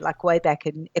time ago, like way back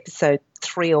in episode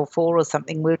 3 or 4 or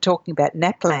something, we were talking about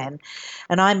Napland,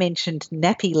 and I mentioned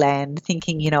Nappyland,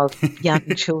 thinking, of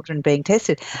young children being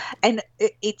tested. And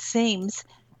it seems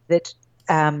that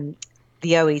the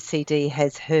OECD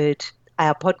has heard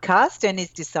our podcast and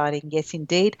is deciding, yes,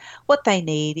 indeed, what they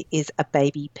need is a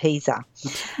baby PISA.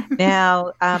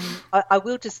 Now, I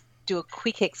will just do a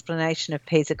quick explanation of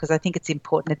PISA because I think it's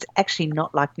important. It's actually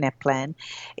not like NAPLAN.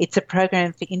 It's a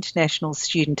program for international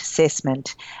student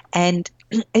assessment, and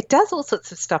it does all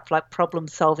sorts of stuff like problem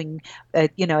solving,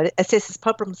 it assesses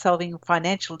problem solving,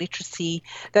 financial literacy,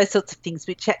 those sorts of things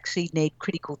which actually need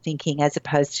critical thinking as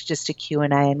opposed to just a Q&A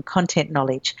and content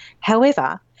knowledge.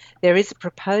 However, there is a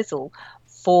proposal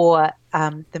for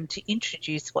them to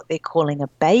introduce what they're calling a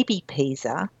baby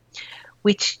PISA,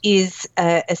 which is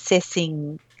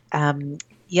assessing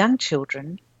young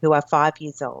children who are 5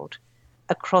 years old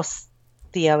across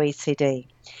the OECD.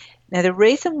 Now, the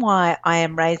reason why I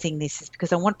am raising this is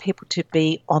because I want people to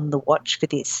be on the watch for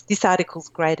this. This article's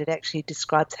great. It actually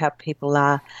describes how people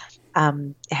are,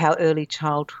 how early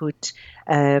childhood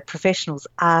professionals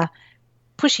are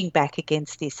pushing back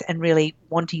against this and really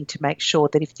wanting to make sure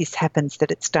that if this happens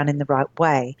that it's done in the right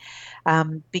way.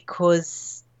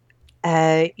 Because,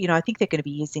 I think they're going to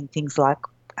be using things like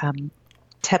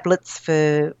tablets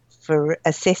for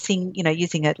assessing,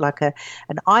 using it like an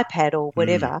iPad or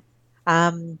whatever.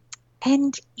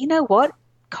 And you know what?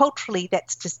 Culturally,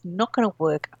 that's just not going to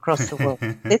work across the world.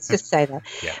 Let's just say that.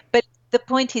 Yeah. But the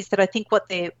point is that I think what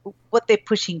they're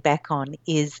pushing back on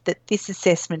is that this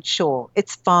assessment, sure,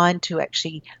 it's fine to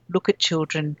actually look at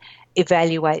children,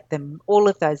 evaluate them, all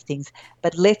of those things,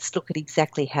 but let's look at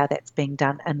exactly how that's being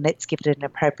done and let's give it an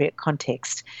appropriate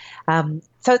context.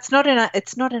 So it's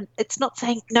not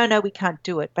saying no, we can't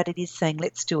do it, but it is saying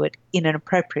let's do it in an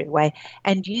appropriate way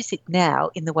and use it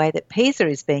now in the way that PISA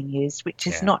is being used, which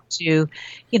is not to,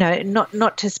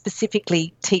 not to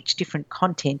specifically teach different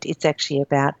content. It's actually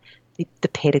about the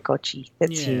pedagogy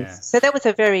that's used. So that was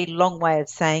a very long way of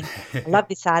saying, I love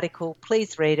this article.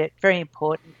 Please read it. Very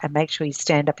important. And make sure you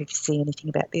stand up if you see anything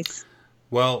about this.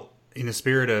 Well, in the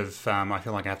spirit of, I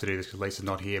feel like I have to do this because Lisa's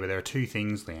not here, but there are two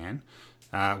things, Leanne.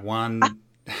 One,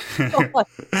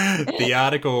 the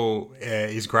article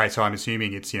is great. So I'm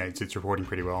assuming it's reporting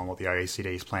pretty well on what the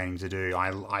OECD is planning to do.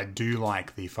 I do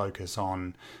like the focus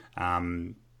on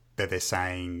that they're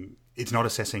saying it's not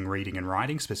assessing reading and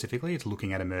writing specifically. It's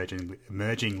looking at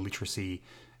emerging literacy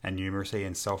and numeracy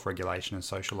and self-regulation and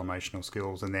social emotional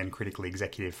skills, and then critical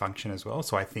executive function as well.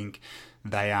 So I think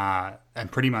they are, and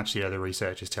pretty much the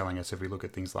research is telling us, if we look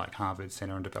at things like Harvard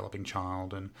Center on Developing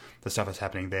Child and the stuff that's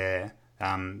happening there,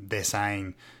 they're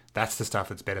saying that's the stuff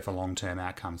that's better for long-term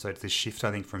outcomes. So it's this shift,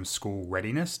 I think, from school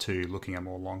readiness to looking at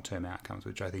more long-term outcomes,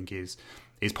 which I think is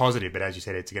positive. But as you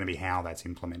said, it's going to be how that's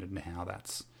implemented and how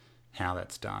that's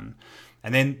done.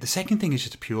 And then the second thing is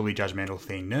just a purely judgmental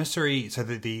thing. Nursery, so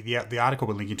the article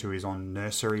we're linking to is on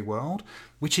Nursery World,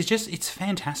 which is just, it's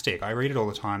fantastic. I read it all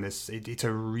the time. It's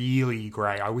a really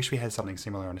great, I wish we had something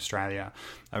similar in Australia,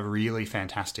 a really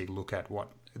fantastic look at what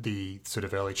the sort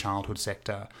of early childhood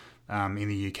sector in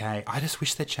the UK. I just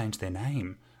wish they'd changed their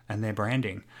name and their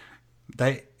branding.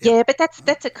 But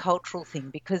that's a cultural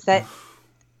thing because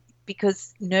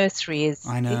nursery is,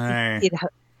 I know. It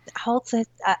holds a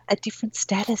different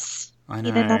status in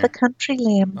another country,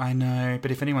 Liam. I know,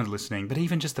 but if anyone's listening, but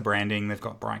even just the branding, they've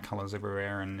got bright colours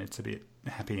everywhere and it's a bit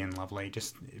happy and lovely.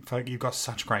 Just, you've got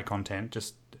such great content,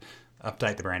 just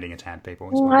update the branding a tad,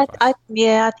 people. I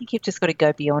think you've just got to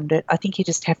go beyond it. I think you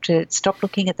just have to stop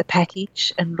looking at the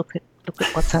package and look at look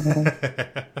at what's underneath.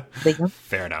 Liam.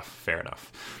 Fair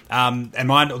enough. And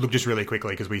mine, look, just really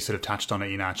quickly, because we sort of touched on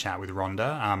it in our chat with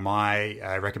Rhonda,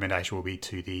 my recommendation will be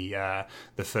to the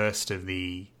first of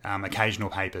the occasional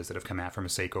papers that have come out from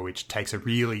ASEQA, which takes a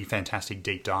really fantastic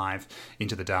deep dive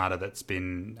into the data that's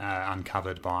been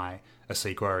uncovered by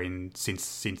ASEQA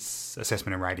since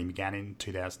assessment and rating began in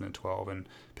 2012, and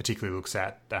particularly looks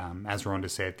at, as Rhonda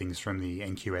said, things from the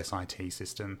NQS IT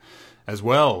system as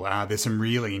well. There's some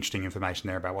really interesting information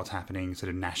there about what's happening sort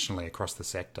of nationally across the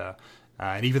sector.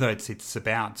 And even though it's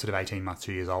about sort of 18 months,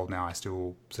 2 years old now, I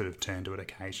still sort of turn to it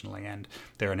occasionally. And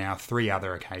there are now 3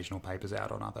 other occasional papers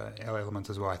out on other elements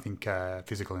as well. I think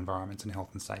physical environments and health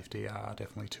and safety are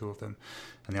definitely 2 of them.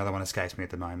 And the other one escapes me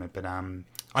at the moment. But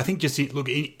I think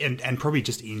and probably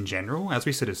just in general, as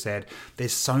we sort of said,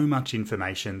 there's so much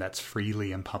information that's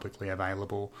freely and publicly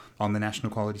available on the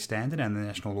National Quality Standard and the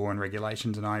National Law and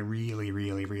Regulations. And I really,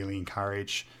 really, really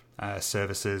encourage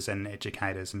services and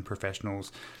educators and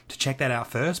professionals to check that out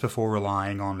first before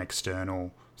relying on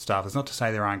external stuff. It's not to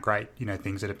say there aren't great,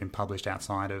 things that have been published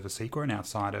outside of ASEQA and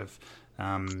outside of,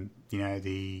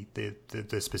 the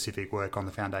specific work on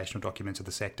the foundational documents of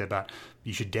the sector, but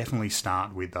you should definitely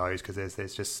start with those because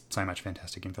there's just so much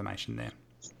fantastic information there.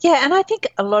 Yeah, and I think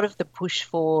a lot of the push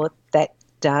for that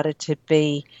data to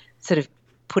be sort of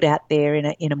put out there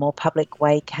in a more public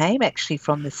way came actually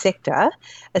from the sector.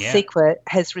 ASEQA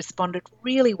has responded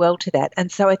really well to that.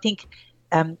 And so I think,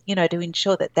 to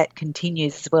ensure that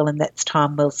continues as well and that's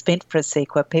time well spent for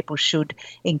ASEQA, people should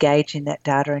engage in that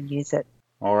data and use it.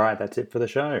 All right, that's it for the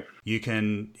show. You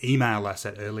can email us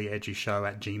at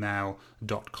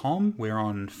earlyedushow@gmail.com. We're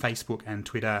on Facebook and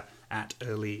Twitter at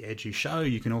Early Edu Show.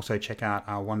 You can also check out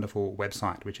our wonderful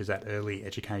website, which is at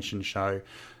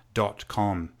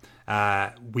earlyeducationshow.com.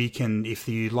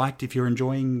 If you're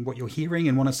enjoying what you're hearing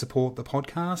and want to support the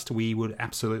podcast, we would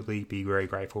absolutely be very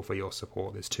grateful for your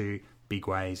support. There's 2 big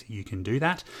ways you can do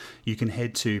that. You can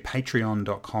head to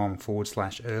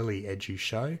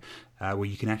patreon.com/earlyedushow, where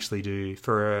you can actually do,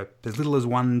 for as little as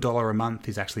 $1 a month,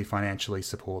 is actually financially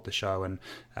support the show. And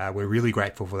we're really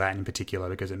grateful for that in particular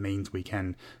because it means we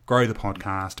can grow the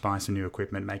podcast, buy some new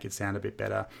equipment, make it sound a bit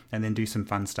better, and then do some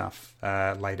fun stuff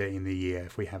later in the year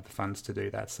if we have the funds to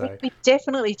do that. So we're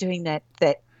definitely doing that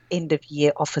end of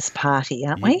year office party,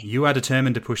 aren't we? You are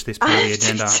determined to push this party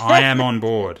agenda. I am on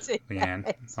board,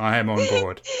 Leanne. I am on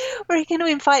board. We're going to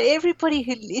invite everybody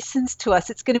who listens to us.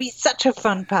 It's going to be such a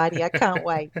fun party. I can't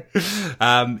wait.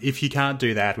 If you can't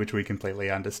do that, which we completely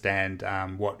understand,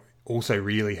 what also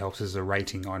really helps is a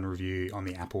rating on review on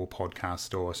the Apple Podcast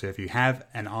Store. So if you have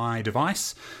an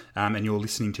iDevice and you're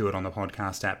listening to it on the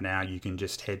podcast app now, you can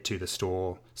just head to the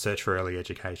store, search for Early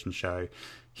Education Show,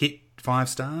 hit 5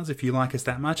 stars if you like us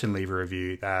that much, and leave a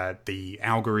review. The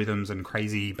algorithms and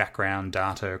crazy background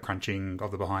data crunching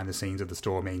of the behind the scenes of the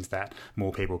store means that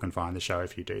more people can find the show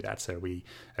if you do that. So we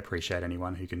appreciate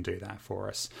anyone who can do that for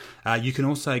us. You can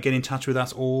also get in touch with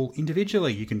us all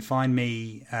individually. You can find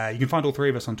me, you can find all 3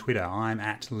 of us on Twitter. I'm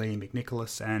at Lee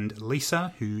McNicholas, and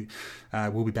Lisa, who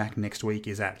will be back next week,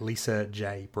 is at Lisa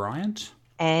J. Bryant.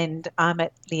 And I'm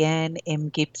at Leanne M.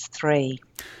 Gibbs 3.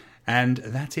 And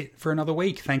that's it for another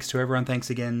week. Thanks to everyone. Thanks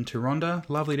again to Rhonda.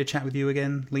 Lovely to chat with you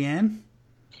again, Leanne.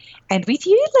 And with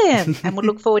you, Liam. And we'll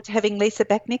look forward to having Lisa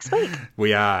back next week.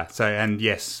 We are. So, and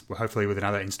yes, hopefully with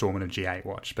another instalment of G8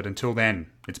 Watch. But until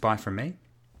then, it's bye from me.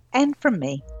 And from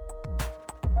me.